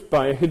moved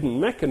by a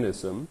hidden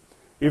mechanism,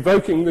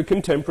 evoking the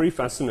contemporary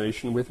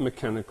fascination with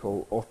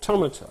mechanical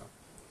automata.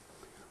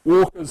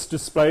 Walker's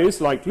displays,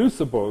 like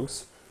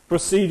Lutherburg's,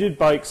 proceeded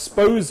by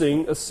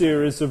exposing a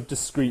series of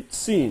discrete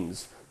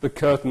scenes. The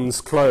curtains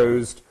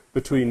closed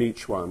between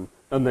each one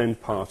and then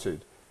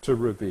parted to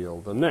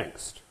reveal the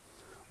next.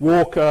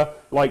 Walker,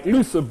 like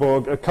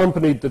Lutherburg,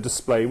 accompanied the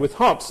display with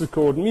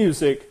harpsichord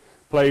music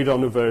played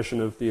on a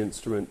version of the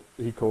instrument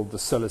he called the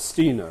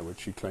Celestina,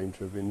 which he claimed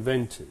to have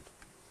invented.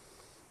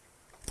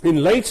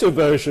 In later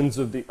versions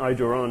of the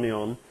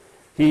Eidouranion,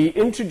 he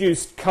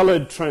introduced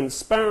coloured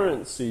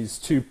transparencies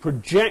to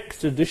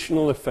project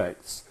additional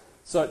effects,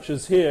 such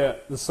as here,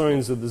 the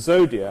signs of the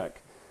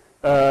zodiac,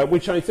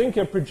 which I think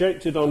are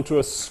projected onto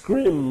a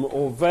scrim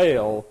or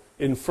veil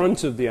in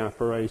front of the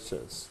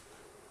apparatus.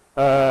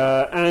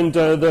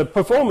 The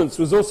performance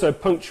was also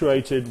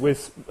punctuated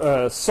with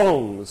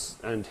songs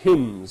and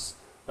hymns,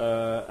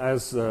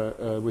 as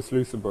with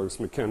Lutherburg's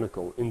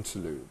mechanical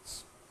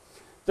interludes.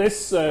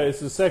 This is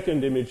the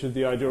second image of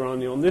the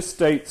Eidouranion. This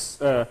dates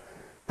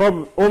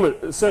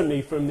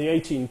certainly from the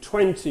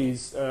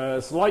 1820s,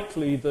 it's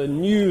likely the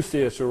new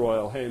Theatre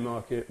Royal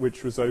Haymarket,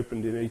 which was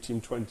opened in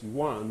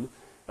 1821.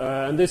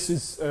 And this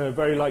is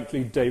very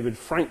likely David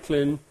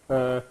Franklin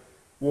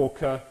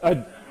Walker,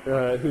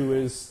 who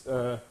is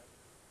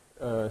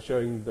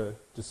showing the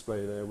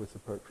display there with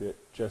appropriate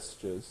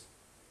gestures.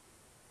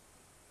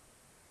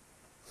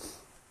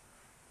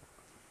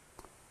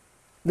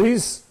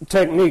 These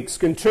techniques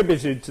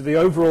contributed to the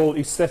overall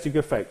aesthetic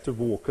effect of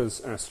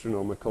Walker's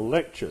astronomical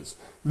lectures.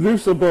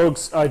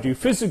 Lutherburg's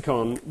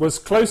Eidophysicon was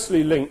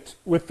closely linked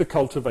with the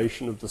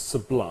cultivation of the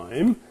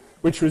sublime,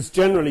 which was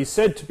generally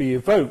said to be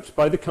evoked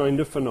by the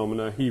kind of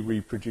phenomena he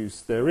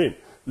reproduced therein.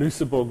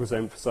 Lutherburg was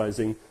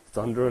emphasizing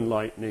thunder and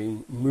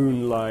lightning,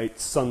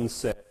 moonlight,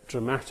 sunset,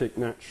 dramatic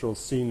natural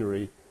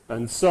scenery,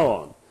 and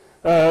so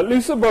on.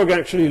 Lutherburg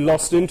actually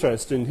lost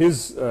interest in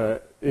his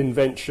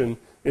invention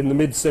in the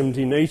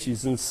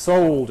mid-1780s and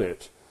sold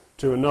it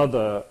to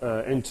another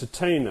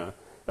entertainer.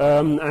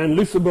 And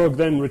Lutherburg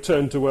then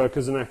returned to work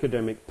as an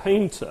academic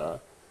painter,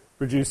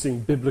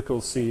 producing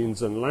biblical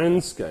scenes and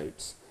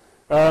landscapes.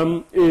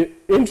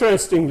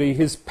 Interestingly,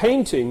 his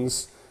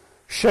paintings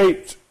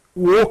shaped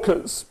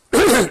Walker's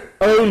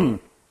own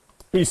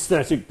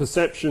aesthetic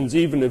perceptions,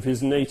 even of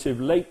his native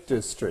Lake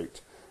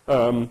District.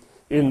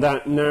 In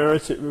that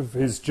narrative of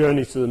his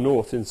journey to the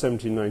north in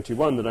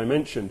 1791 that I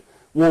mentioned,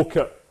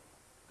 Walker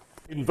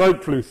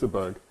invoked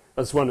Lutherburg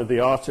as one of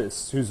the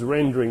artists whose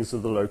renderings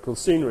of the local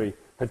scenery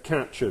had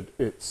captured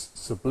its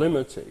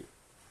sublimity.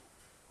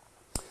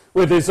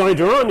 With his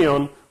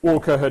Eidouranion,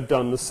 Walker had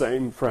done the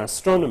same for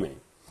astronomy.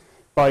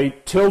 By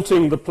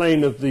tilting the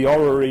plane of the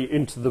orrery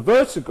into the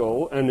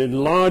vertical and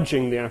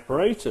enlarging the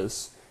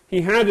apparatus,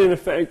 he had in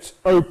effect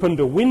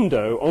opened a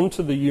window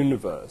onto the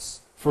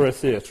universe for a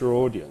theatre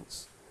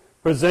audience,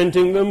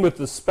 presenting them with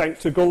the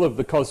spectacle of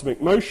the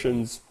cosmic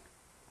motions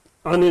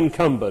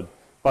unencumbered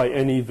by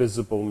any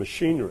visible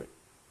machinery.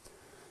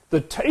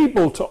 The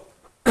tabletop...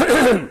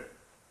 Let's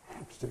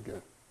take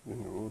it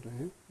in order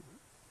here.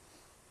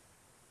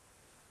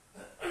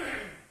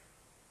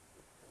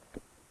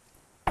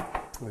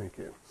 Thank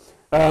you.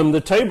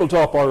 The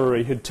tabletop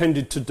orrery had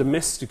tended to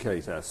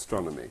domesticate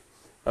astronomy,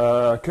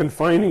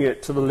 confining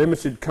it to the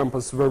limited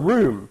compass of a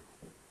room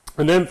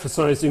and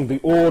emphasizing the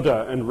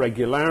order and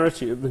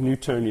regularity of the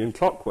Newtonian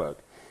clockwork.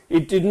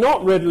 It did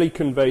not readily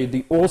convey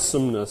the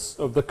awesomeness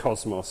of the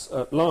cosmos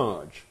at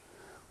large.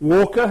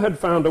 Walker had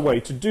found a way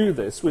to do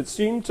this, which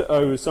seemed to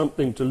owe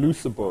something to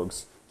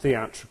Loutherbourg's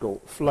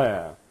theatrical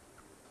flair.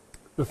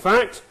 The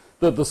fact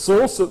that the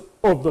source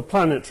of the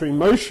planetary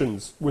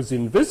motions was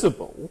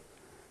invisible,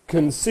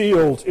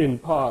 concealed in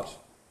part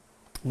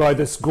by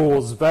this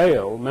gauze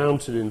veil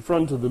mounted in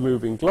front of the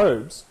moving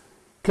globes,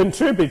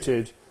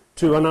 contributed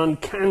to an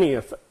uncanny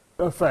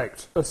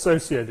effect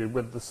associated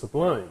with the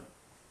sublime.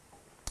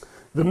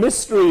 The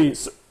mystery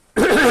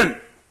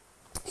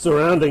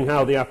surrounding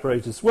how the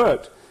apparatus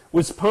worked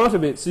was part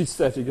of its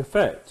aesthetic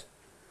effect,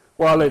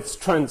 while its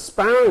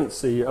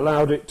transparency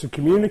allowed it to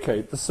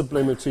communicate the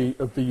sublimity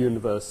of the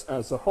universe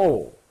as a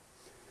whole.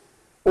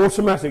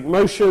 Automatic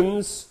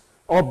motions,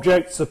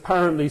 objects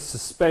apparently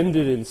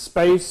suspended in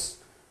space,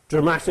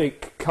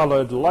 dramatic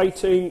coloured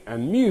lighting,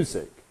 and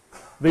music.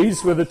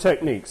 These were the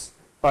techniques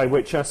by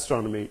which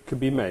astronomy could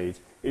be made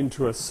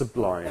into a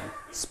sublime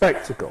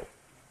spectacle.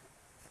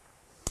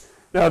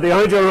 Now, the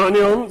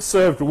Eidouranion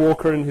served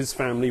Walker and his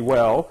family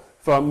well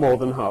for more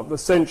than half a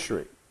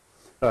century.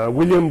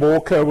 William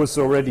Walker was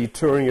already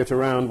touring it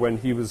around when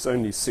he was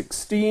only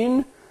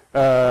 16.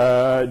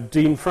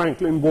 Dean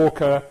Franklin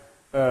Walker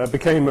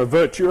became a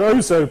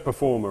virtuoso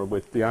performer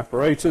with the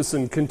apparatus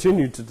and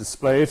continued to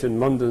display it in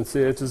London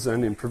theatres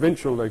and in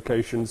provincial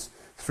locations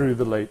through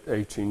the late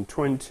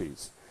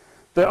 1820s.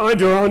 The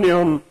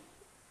Eidouranion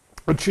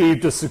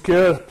achieved a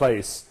secure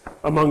place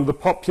among the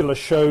popular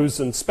shows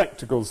and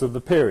spectacles of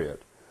the period.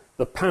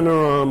 The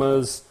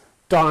panoramas,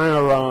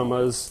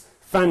 dioramas,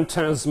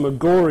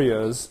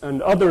 phantasmagorias,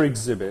 and other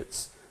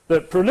exhibits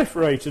that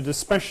proliferated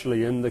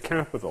especially in the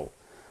capital.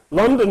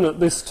 London at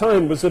this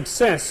time was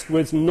obsessed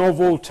with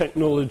novel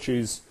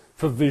technologies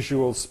for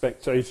visual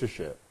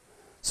spectatorship.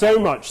 So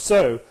much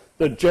so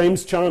that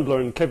James Chandler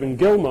and Kevin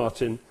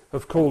Gilmartin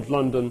have called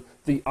London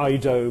the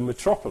Eido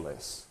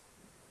metropolis.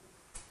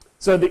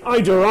 So the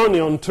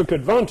Eidouranion took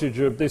advantage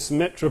of this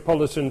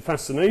metropolitan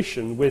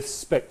fascination with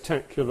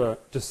spectacular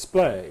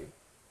display.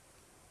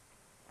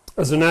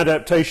 As an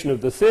adaptation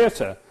of the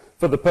theatre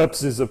for the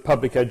purposes of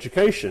public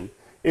education,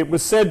 it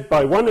was said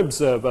by one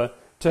observer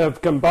to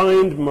have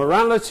combined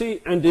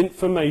morality and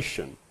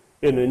information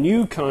in a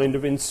new kind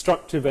of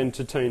instructive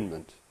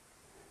entertainment,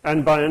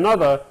 and by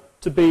another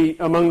to be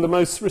among the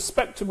most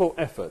respectable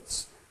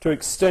efforts to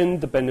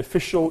extend the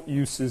beneficial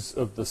uses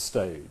of the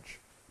stage.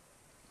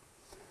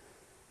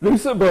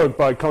 Loutherbourg,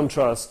 by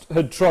contrast,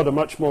 had trod a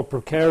much more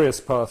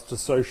precarious path to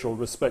social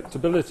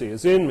respectability.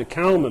 As Ian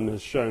McCalman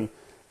has shown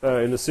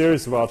in a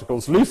series of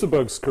articles,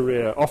 Loutherbourg's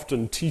career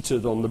often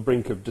teetered on the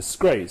brink of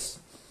disgrace.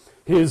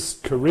 His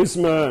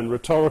charisma and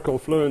rhetorical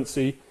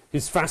fluency,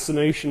 his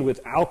fascination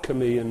with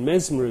alchemy and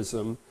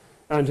mesmerism,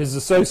 and his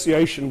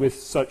association with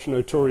such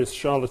notorious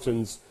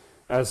charlatans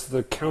as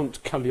the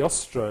Count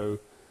Cagliostro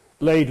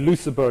laid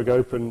Loutherbourg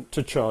open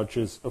to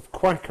charges of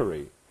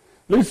quackery.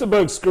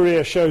 Loutherbourg's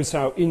career shows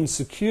how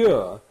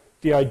insecure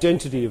the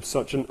identity of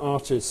such an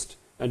artist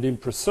and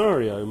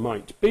impresario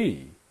might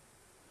be.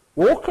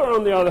 Walker,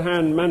 on the other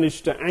hand,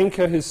 managed to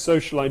anchor his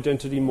social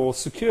identity more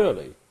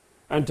securely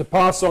and to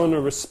pass on a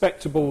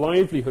respectable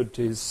livelihood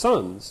to his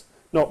sons,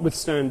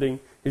 notwithstanding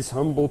his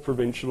humble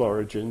provincial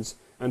origins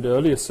and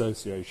early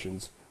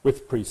associations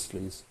with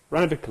Priestley's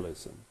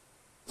radicalism.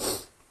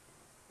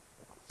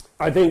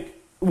 I think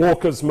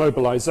Walker's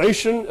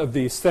mobilization of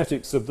the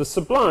aesthetics of the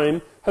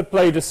sublime had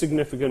played a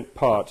significant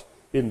part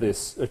in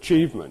this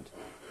achievement.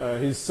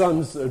 His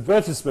son's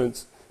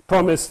advertisements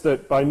promised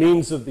that by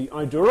means of the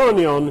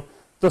Eidouranion,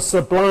 the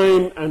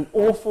sublime and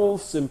awful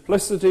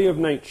simplicity of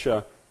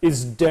nature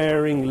is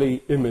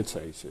daringly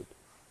imitated.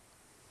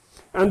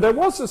 And there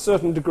was a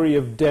certain degree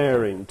of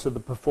daring to the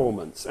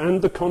performance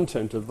and the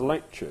content of the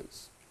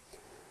lectures.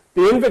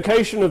 The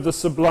invocation of the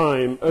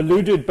sublime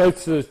alluded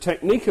both to the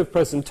technique of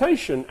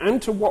presentation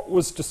and to what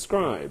was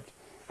described,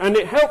 and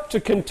it helped to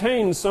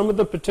contain some of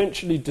the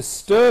potentially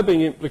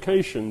disturbing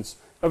implications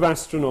of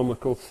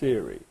astronomical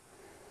theory.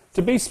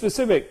 To be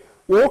specific,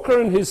 Walker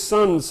and his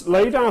sons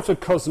laid out a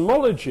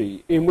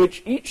cosmology in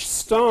which each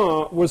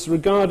star was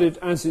regarded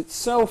as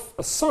itself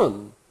a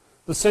sun,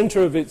 the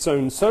center of its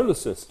own solar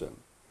system.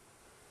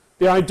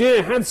 The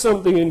idea had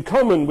something in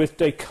common with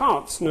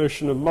Descartes'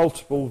 notion of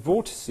multiple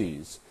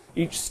vortices,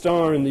 each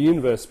star in the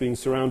universe being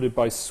surrounded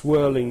by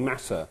swirling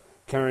matter,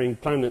 carrying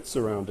planets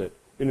around it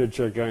in a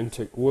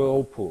gigantic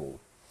whirlpool.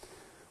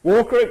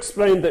 Walker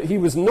explained that he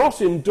was not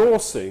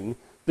endorsing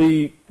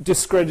the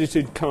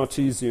discredited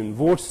Cartesian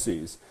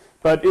vortices,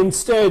 but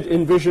instead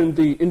envisioned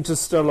the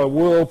interstellar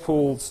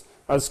whirlpools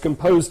as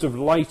composed of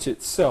light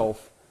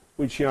itself,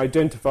 which he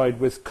identified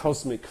with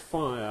cosmic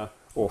fire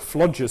or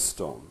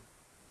phlogiston.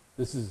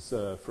 This is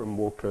from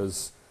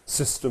Walker's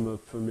System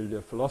of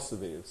Familiar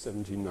Philosophy of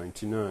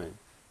 1799.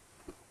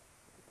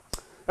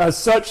 As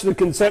such, the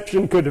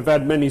conception could have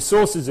had many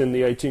sources in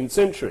the 18th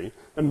century,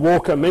 and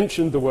Walker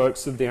mentioned the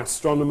works of the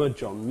astronomer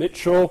John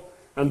Mitchell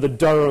and the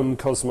Durham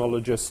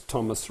cosmologist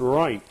Thomas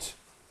Wright.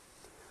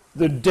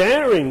 The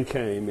daring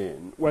came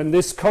in when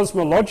this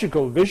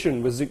cosmological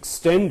vision was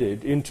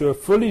extended into a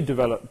fully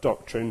developed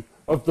doctrine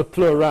of the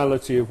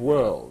plurality of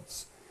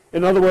worlds.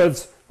 In other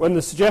words, when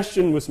the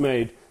suggestion was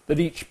made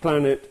that each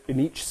planet in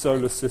each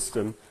solar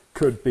system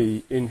could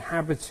be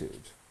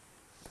inhabited.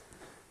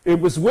 It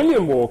was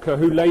William Walker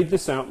who laid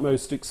this out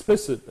most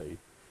explicitly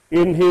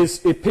in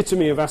his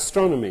Epitome of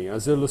Astronomy,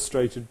 as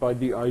illustrated by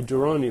the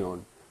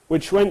Eidouranion,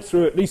 which went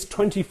through at least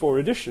 24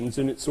 editions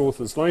in its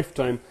author's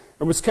lifetime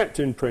and was kept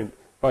in print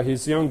by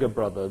his younger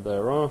brother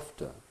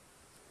thereafter.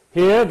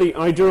 Here, the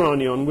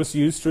Eidouranion was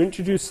used to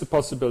introduce the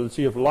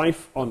possibility of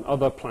life on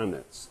other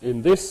planets,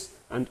 in this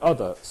and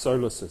other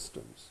solar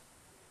systems.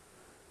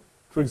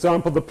 For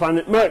example, the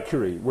planet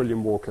Mercury,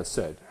 William Walker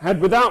said, had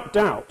without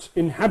doubt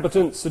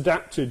inhabitants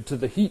adapted to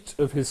the heat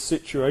of his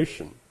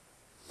situation.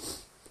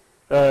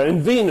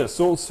 In Venus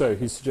also,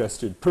 he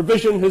suggested,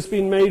 provision has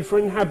been made for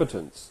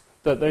inhabitants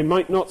that they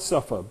might not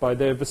suffer by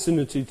their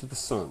vicinity to the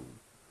sun.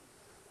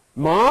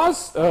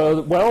 Mars,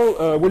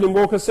 William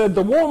Walker said,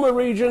 the warmer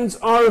regions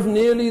are of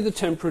nearly the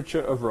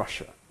temperature of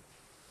Russia.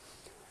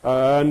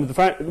 And the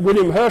fact that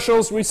William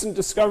Herschel's recent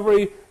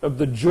discovery of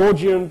the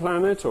Georgian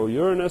planet, or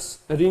Uranus,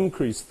 had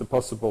increased the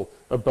possible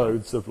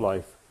abodes of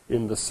life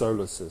in the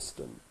solar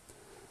system.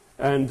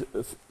 And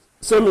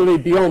similarly,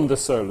 beyond the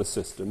solar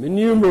system,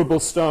 innumerable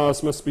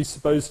stars must be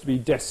supposed to be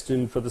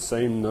destined for the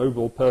same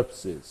noble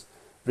purposes,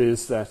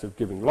 viz. That of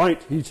giving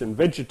light, heat, and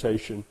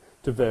vegetation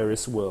to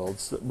various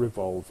worlds that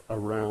revolve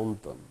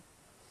around them.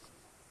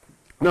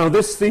 Now,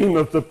 this theme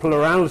of the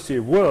plurality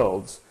of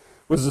worlds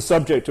was the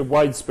subject of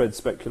widespread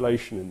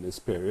speculation in this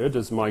period,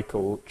 as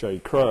Michael J.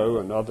 Crow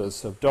and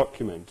others have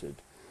documented.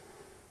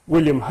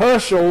 William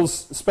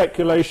Herschel's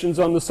speculations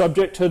on the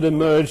subject had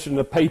emerged in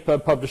a paper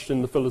published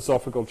in the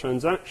Philosophical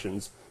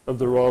Transactions of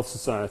the Royal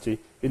Society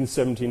in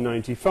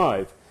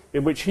 1795,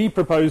 in which he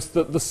proposed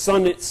that the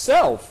sun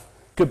itself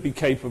could be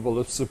capable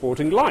of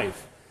supporting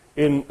life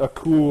in a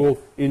cool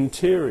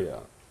interior.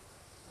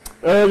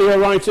 Earlier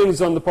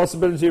writings on the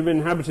possibility of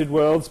inhabited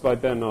worlds by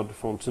Bernard de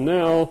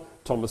Fontenelle,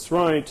 Thomas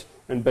Wright,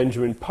 and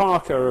Benjamin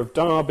Parker of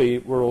Derby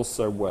were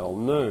also well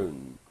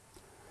known.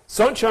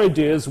 Such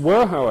ideas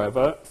were,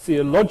 however,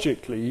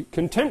 theologically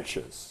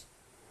contentious.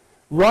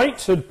 Wright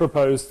had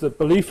proposed that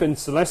belief in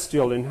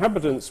celestial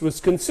inhabitants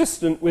was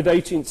consistent with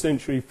 18th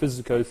century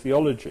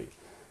physico-theology,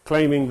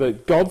 claiming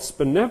that God's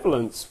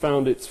benevolence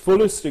found its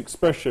fullest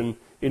expression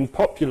in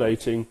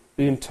populating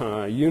the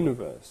entire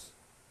universe.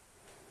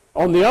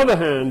 On the other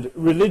hand,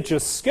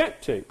 religious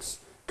skeptics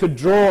could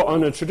draw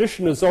on a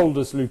tradition as old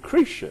as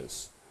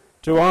Lucretius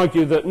to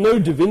argue that no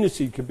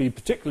divinity could be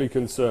particularly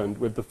concerned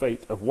with the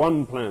fate of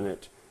one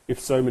planet if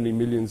so many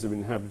millions of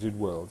inhabited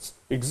worlds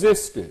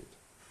existed.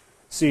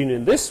 Seen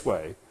in this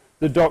way,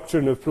 the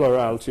doctrine of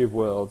plurality of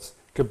worlds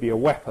could be a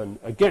weapon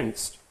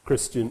against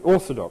Christian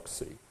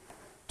orthodoxy.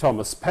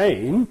 Thomas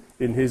Paine,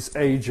 in his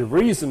Age of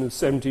Reason of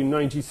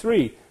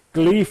 1793,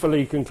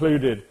 gleefully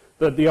concluded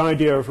that the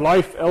idea of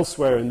life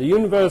elsewhere in the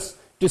universe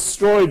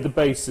destroyed the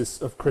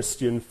basis of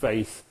Christian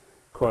faith,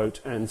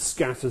 quote, and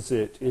scatters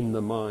it in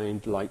the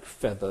mind like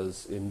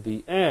feathers in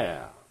the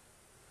air.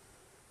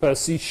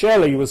 Percy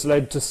Shelley was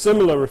led to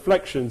similar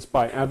reflections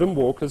by Adam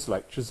Walker's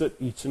lectures at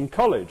Eton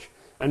College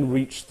and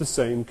reached the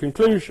same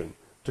conclusion.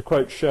 To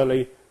quote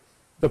Shelley,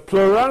 the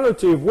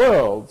plurality of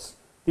worlds,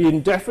 the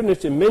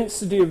indefinite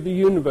immensity of the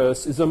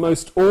universe is a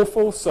most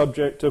awful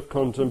subject of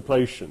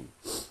contemplation.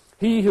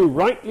 He who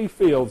rightly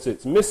feels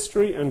its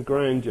mystery and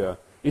grandeur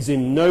is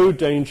in no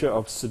danger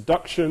of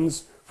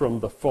seductions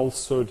from the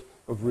falsehood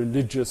of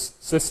religious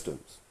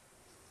systems.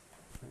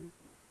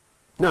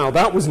 Now,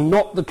 that was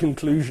not the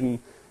conclusion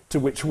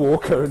to which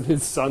Walker and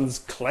his sons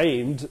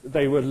claimed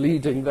they were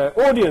leading their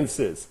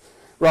audiences.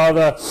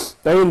 Rather,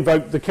 they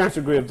invoked the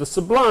category of the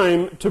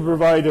sublime to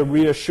provide a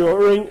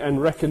reassuring and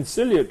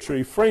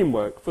reconciliatory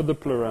framework for the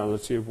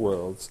plurality of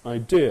worlds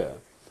idea.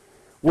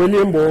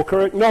 William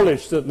Walker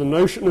acknowledged that the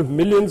notion of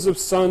millions of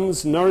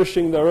suns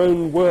nourishing their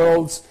own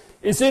worlds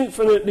is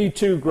infinitely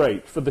too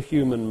great for the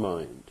human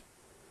mind.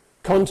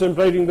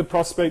 Contemplating the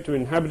prospect of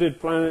inhabited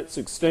planets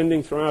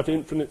extending throughout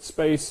infinite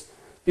space,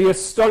 the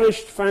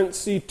astonished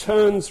fancy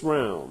turns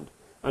round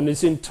and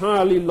is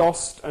entirely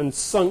lost and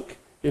sunk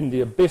in the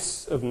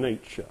abyss of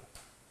nature.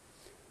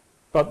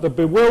 But the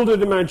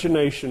bewildered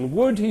imagination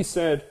would, he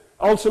said,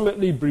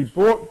 ultimately be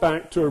brought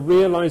back to a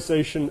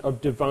realization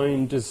of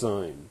divine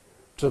design,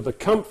 to the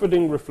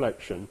comforting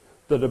reflection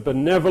that a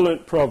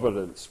benevolent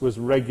providence was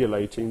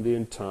regulating the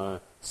entire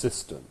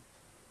system.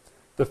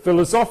 The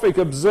philosophic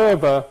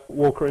observer,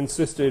 Walker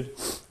insisted,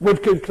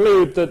 would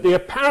conclude that the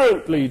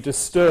apparently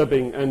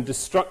disturbing and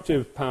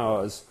destructive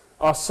powers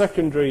are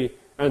secondary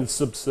and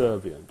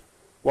subservient,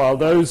 while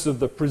those of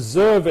the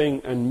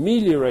preserving and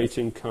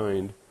meliorating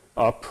kind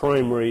are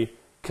primary,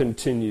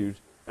 continued,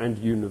 and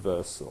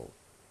universal.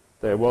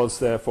 There was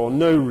therefore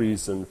no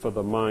reason for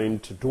the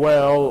mind to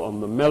dwell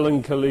on the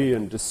melancholy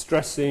and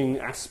distressing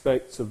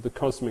aspects of the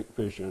cosmic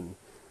vision,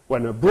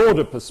 when a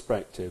broader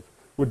perspective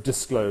would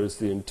disclose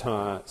the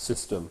entire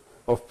system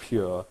of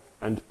pure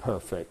and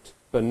perfect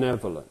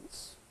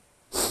benevolence.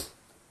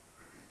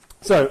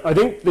 So I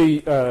think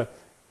the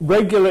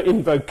regular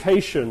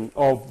invocation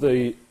of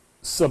the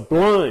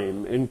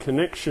sublime in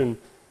connection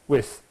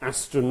with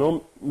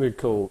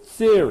astronomical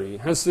theory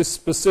has this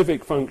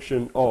specific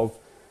function of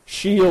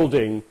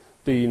shielding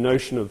the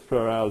notion of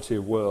plurality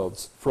of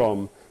worlds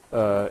from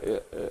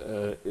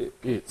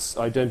its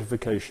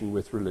identification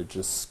with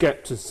religious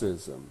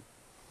skepticism.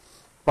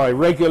 By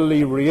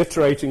regularly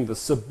reiterating the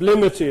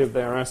sublimity of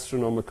their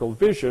astronomical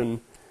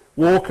vision,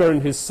 Walker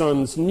and his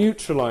sons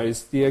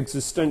neutralized the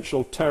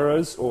existential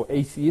terrors or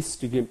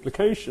atheistic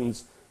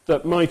implications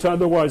that might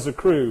otherwise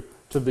accrue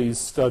to these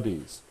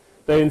studies.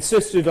 They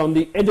insisted on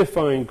the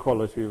edifying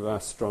quality of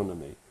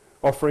astronomy,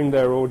 offering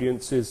their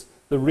audiences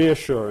the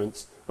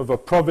reassurance of a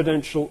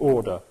providential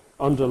order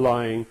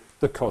underlying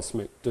the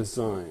cosmic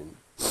design.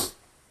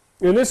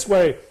 In this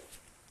way,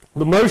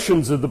 the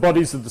motions of the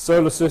bodies of the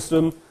solar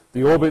system,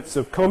 the orbits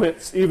of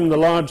comets, even the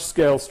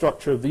large-scale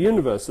structure of the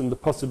universe and the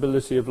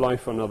possibility of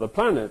life on other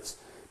planets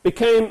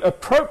became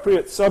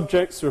appropriate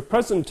subjects of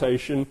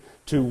presentation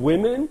to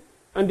women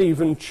and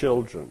even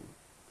children.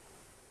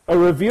 A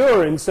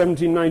reviewer in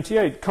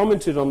 1798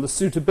 commented on the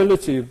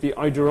suitability of the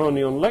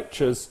Eidouranion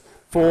lectures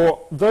for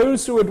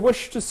those who would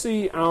wish to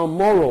see our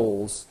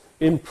morals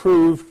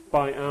improved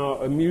by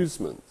our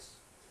amusements.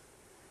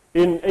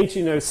 In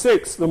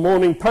 1806, the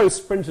Morning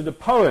Post printed a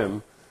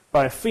poem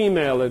by a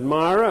female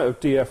admirer of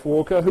D.F.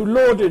 Walker who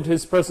lauded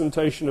his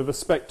presentation of a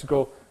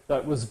spectacle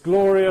that was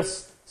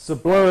glorious,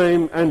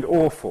 sublime, and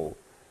awful,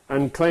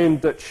 and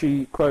claimed that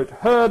she, quote,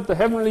 heard the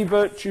heavenly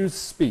virtues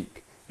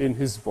speak in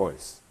his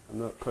voice. I'm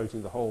not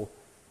quoting the whole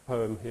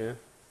poem here,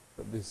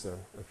 but these are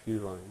a few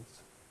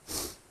lines.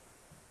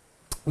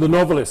 The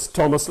novelist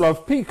Thomas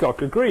Love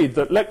Peacock agreed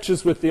that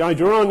lectures with the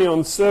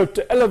Eidouranion served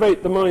to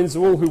elevate the minds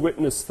of all who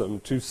witnessed them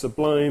to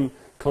sublime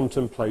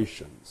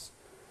contemplations.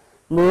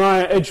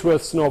 Maria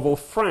Edgeworth's novel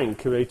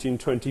Frank of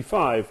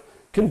 1825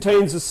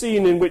 contains a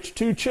scene in which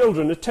two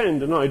children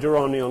attend an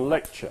Eidouranion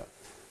lecture.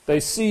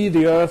 They see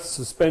the earth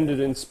suspended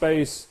in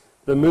space,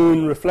 the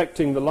moon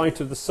reflecting the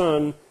light of the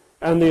sun,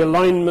 and the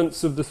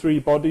alignments of the three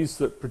bodies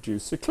that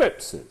produce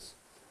eclipses.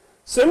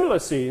 Similar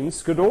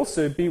scenes could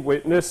also be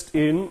witnessed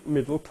in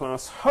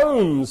middle-class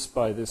homes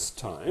by this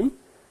time,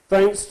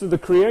 thanks to the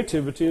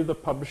creativity of the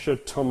publisher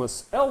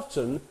Thomas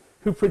Elton,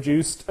 who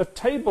produced a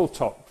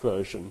tabletop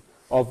version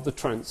of the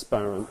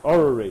transparent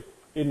orrery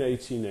in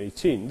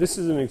 1818. This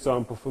is an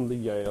example from the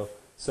Yale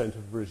Centre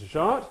for British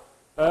Art.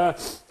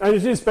 And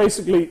it is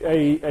basically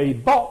a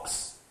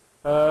box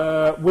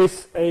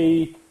with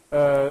a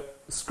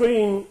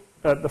screen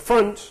at the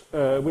front,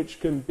 which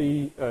can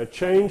be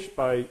changed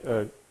by,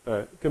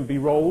 can be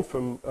rolled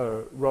from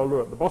a roller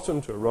at the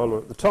bottom to a roller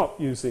at the top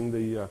using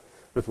the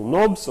little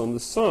knobs on the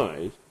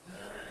side.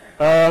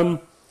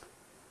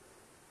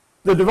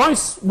 The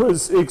device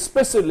was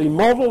explicitly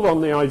modelled on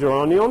the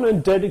Eidouranion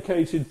and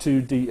dedicated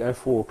to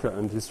D.F. Walker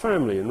and his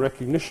family in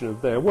recognition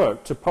of their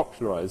work to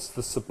popularise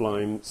the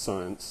sublime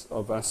science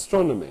of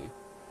astronomy.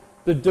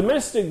 The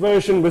domestic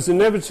version was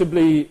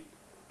inevitably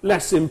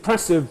less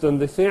impressive than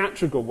the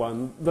theatrical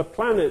one. The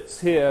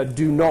planets here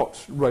do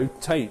not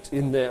rotate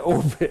in their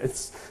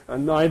orbits,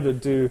 and neither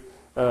do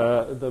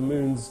the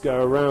moons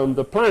go around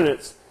the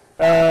planets.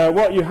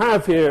 What you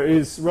have here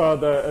is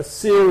rather a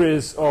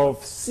series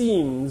of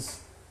scenes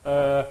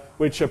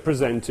which are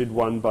presented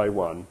one by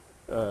one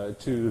to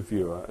the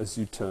viewer as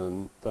you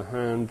turn the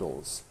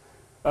handles.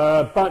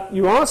 But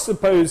you are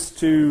supposed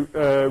to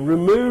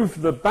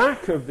remove the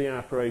back of the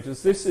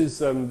apparatus. This is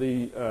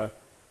the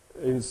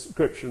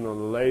inscription on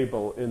the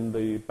label in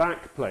the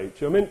back plate.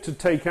 You're meant to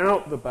take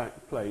out the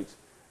back plate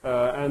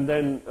and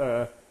then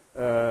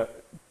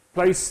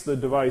place the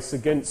device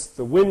against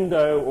the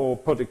window or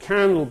put a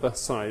candle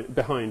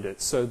behind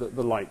it so that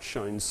the light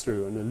shines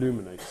through and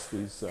illuminates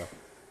these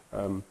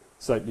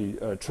slightly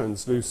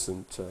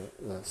translucent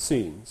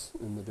scenes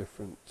in the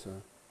different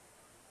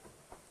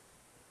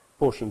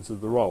portions of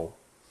the roll.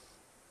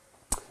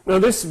 Now,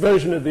 this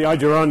version of the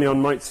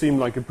Eidouranion might seem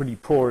like a pretty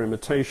poor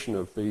imitation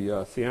of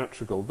the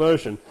theatrical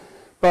version,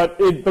 but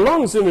it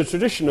belongs in a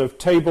tradition of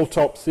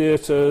tabletop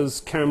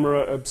theatres,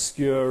 camera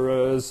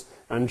obscuras,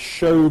 and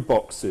show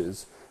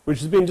boxes, which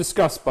has been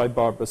discussed by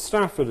Barbara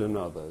Stafford and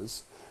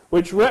others,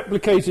 which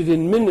replicated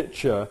in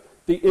miniature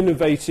the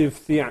innovative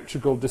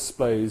theatrical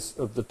displays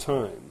of the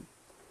time.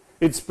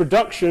 Its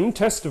production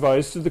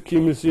testifies to the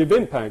cumulative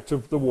impact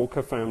of the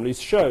Walker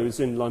family's shows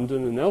in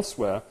London and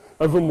elsewhere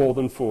over more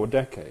than 4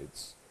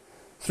 decades.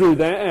 Through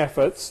their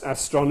efforts,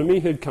 astronomy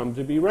had come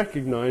to be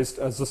recognized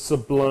as a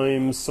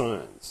sublime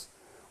science,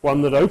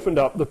 one that opened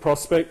up the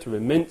prospect of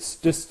immense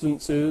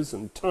distances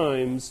and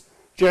times,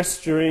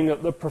 gesturing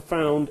at the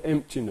profound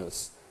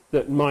emptiness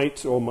that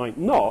might or might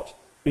not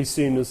be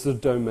seen as the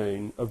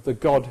domain of the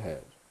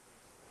Godhead.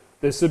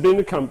 This had been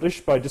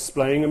accomplished by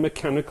displaying a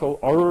mechanical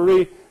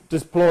orrery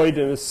deployed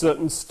in a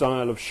certain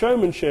style of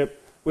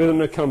showmanship with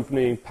an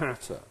accompanying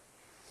patter.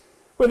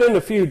 Within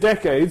a few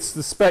decades,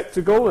 the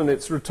spectacle and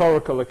its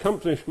rhetorical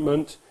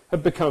accompaniment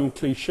have become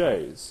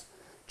cliches.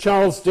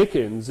 Charles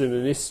Dickens, in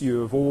an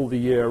issue of All the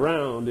Year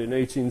Round in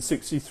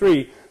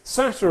 1863,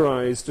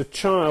 satirized a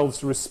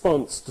child's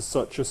response to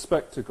such a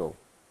spectacle.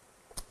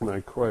 And I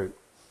quote,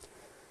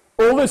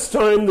 "All this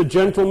time the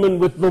gentleman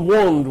with the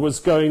wand was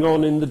going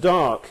on in the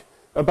dark,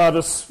 about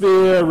a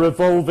sphere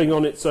revolving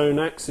on its own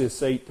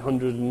axis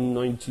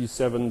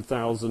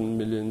 897,000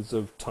 millions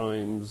of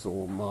times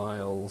or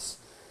miles,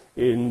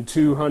 in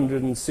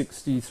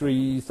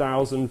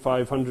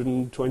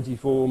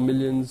 263,524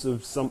 millions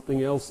of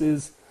something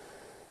else's,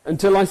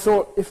 until I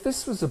thought, if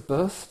this was a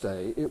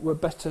birthday, it were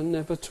better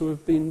never to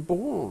have been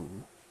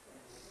born."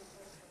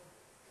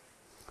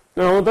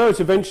 Now, although it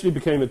eventually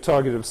became a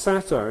target of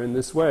satire in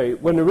this way,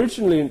 when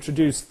originally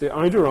introduced, the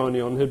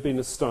Eidouranion had been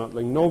a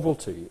startling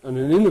novelty and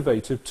an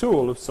innovative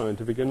tool of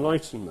scientific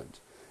enlightenment.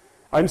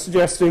 I'm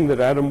suggesting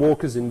that Adam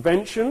Walker's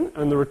invention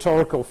and the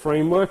rhetorical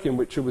framework in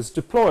which it was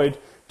deployed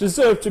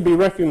deserve to be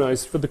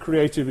recognized for the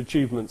creative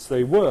achievements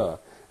they were,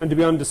 and to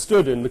be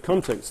understood in the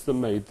context that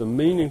made them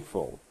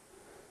meaningful.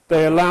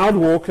 They allowed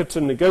Walker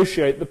to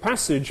negotiate the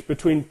passage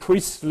between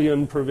priestly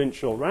and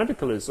provincial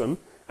radicalism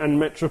and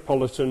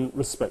metropolitan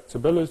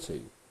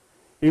respectability.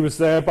 He was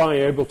thereby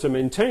able to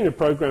maintain a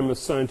program of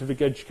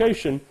scientific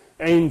education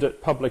aimed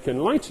at public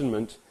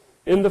enlightenment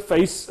in the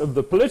face of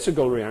the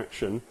political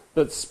reaction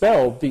that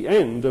spelled the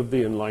end of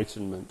the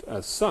Enlightenment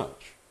as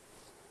such.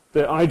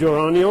 The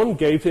Eidouranion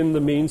gave him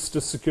the means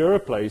to secure a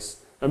place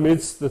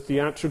amidst the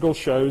theatrical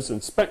shows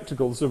and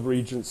spectacles of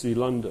Regency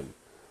London,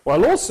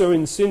 while also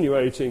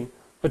insinuating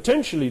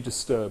potentially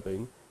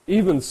disturbing,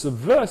 even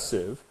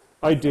subversive,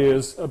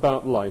 ideas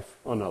about life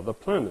on other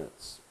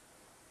planets.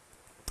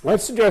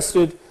 I've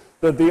suggested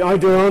that the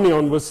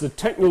Eidouranion was the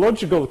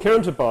technological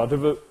counterpart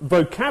of a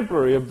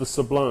vocabulary of the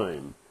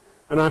sublime,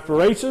 an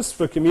apparatus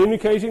for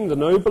communicating the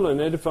noble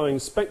and edifying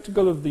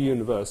spectacle of the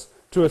universe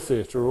to a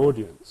theatre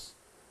audience.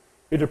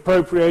 It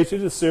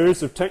appropriated a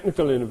series of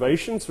technical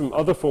innovations from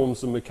other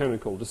forms of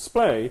mechanical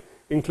display,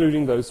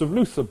 including those of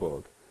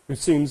Lutherburg, who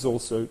seems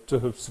also to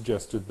have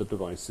suggested the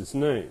device's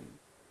name.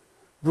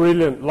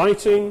 Brilliant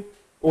lighting,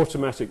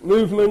 automatic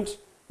movement,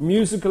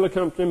 musical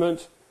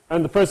accompaniment,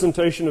 and the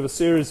presentation of a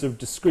series of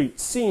discrete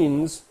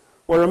scenes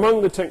were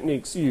among the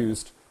techniques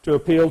used to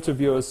appeal to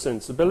viewers'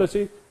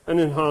 sensibility and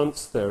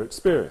enhance their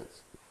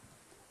experience.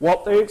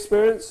 What they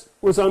experienced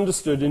was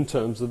understood in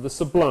terms of the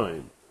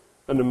sublime,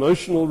 an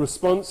emotional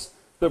response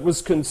that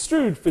was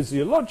construed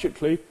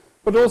physiologically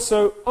but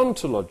also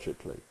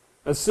ontologically,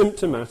 as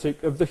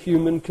symptomatic of the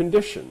human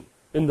condition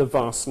in the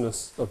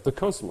vastness of the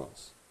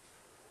cosmos.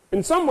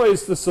 In some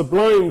ways, the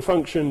sublime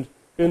functioned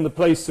in the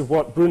place of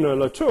what Bruno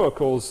Latour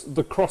calls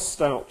the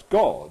crossed-out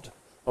God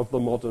of the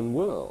modern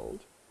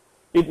world.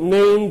 It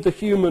named the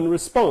human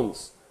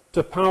response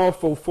to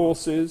powerful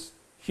forces,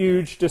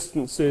 huge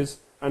distances,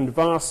 and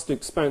vast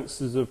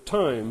expanses of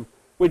time,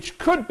 which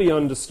could be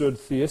understood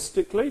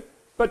theistically,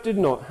 but did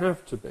not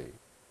have to be.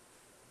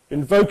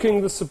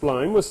 Invoking the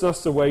sublime was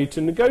thus a way to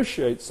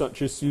negotiate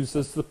such issues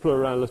as the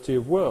plurality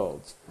of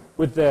worlds,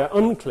 with their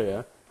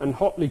unclear and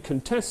hotly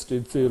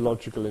contested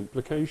theological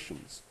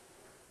implications.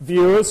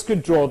 Viewers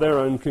could draw their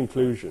own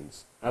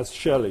conclusions, as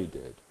Shelley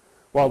did,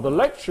 while the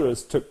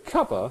lecturers took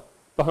cover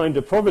behind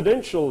a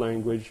providential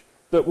language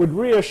that would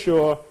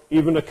reassure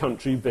even a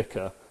country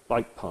vicar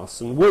like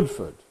Parson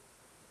Woodford.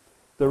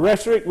 The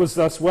rhetoric was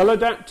thus well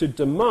adapted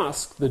to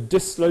mask the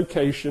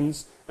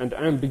dislocations and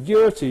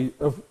ambiguities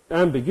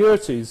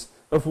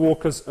of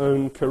Walker's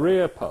own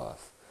career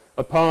path,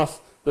 a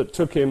path that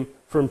took him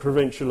from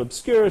provincial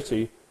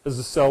obscurity as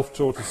a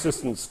self-taught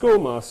assistant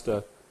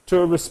schoolmaster to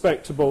a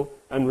respectable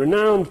and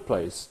renowned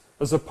place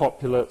as a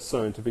popular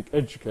scientific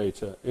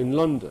educator in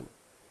London.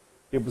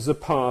 It was a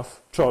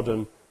path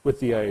trodden with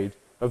the aid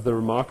of the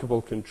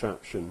remarkable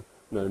contraption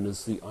known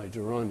as the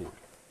Eidouranion.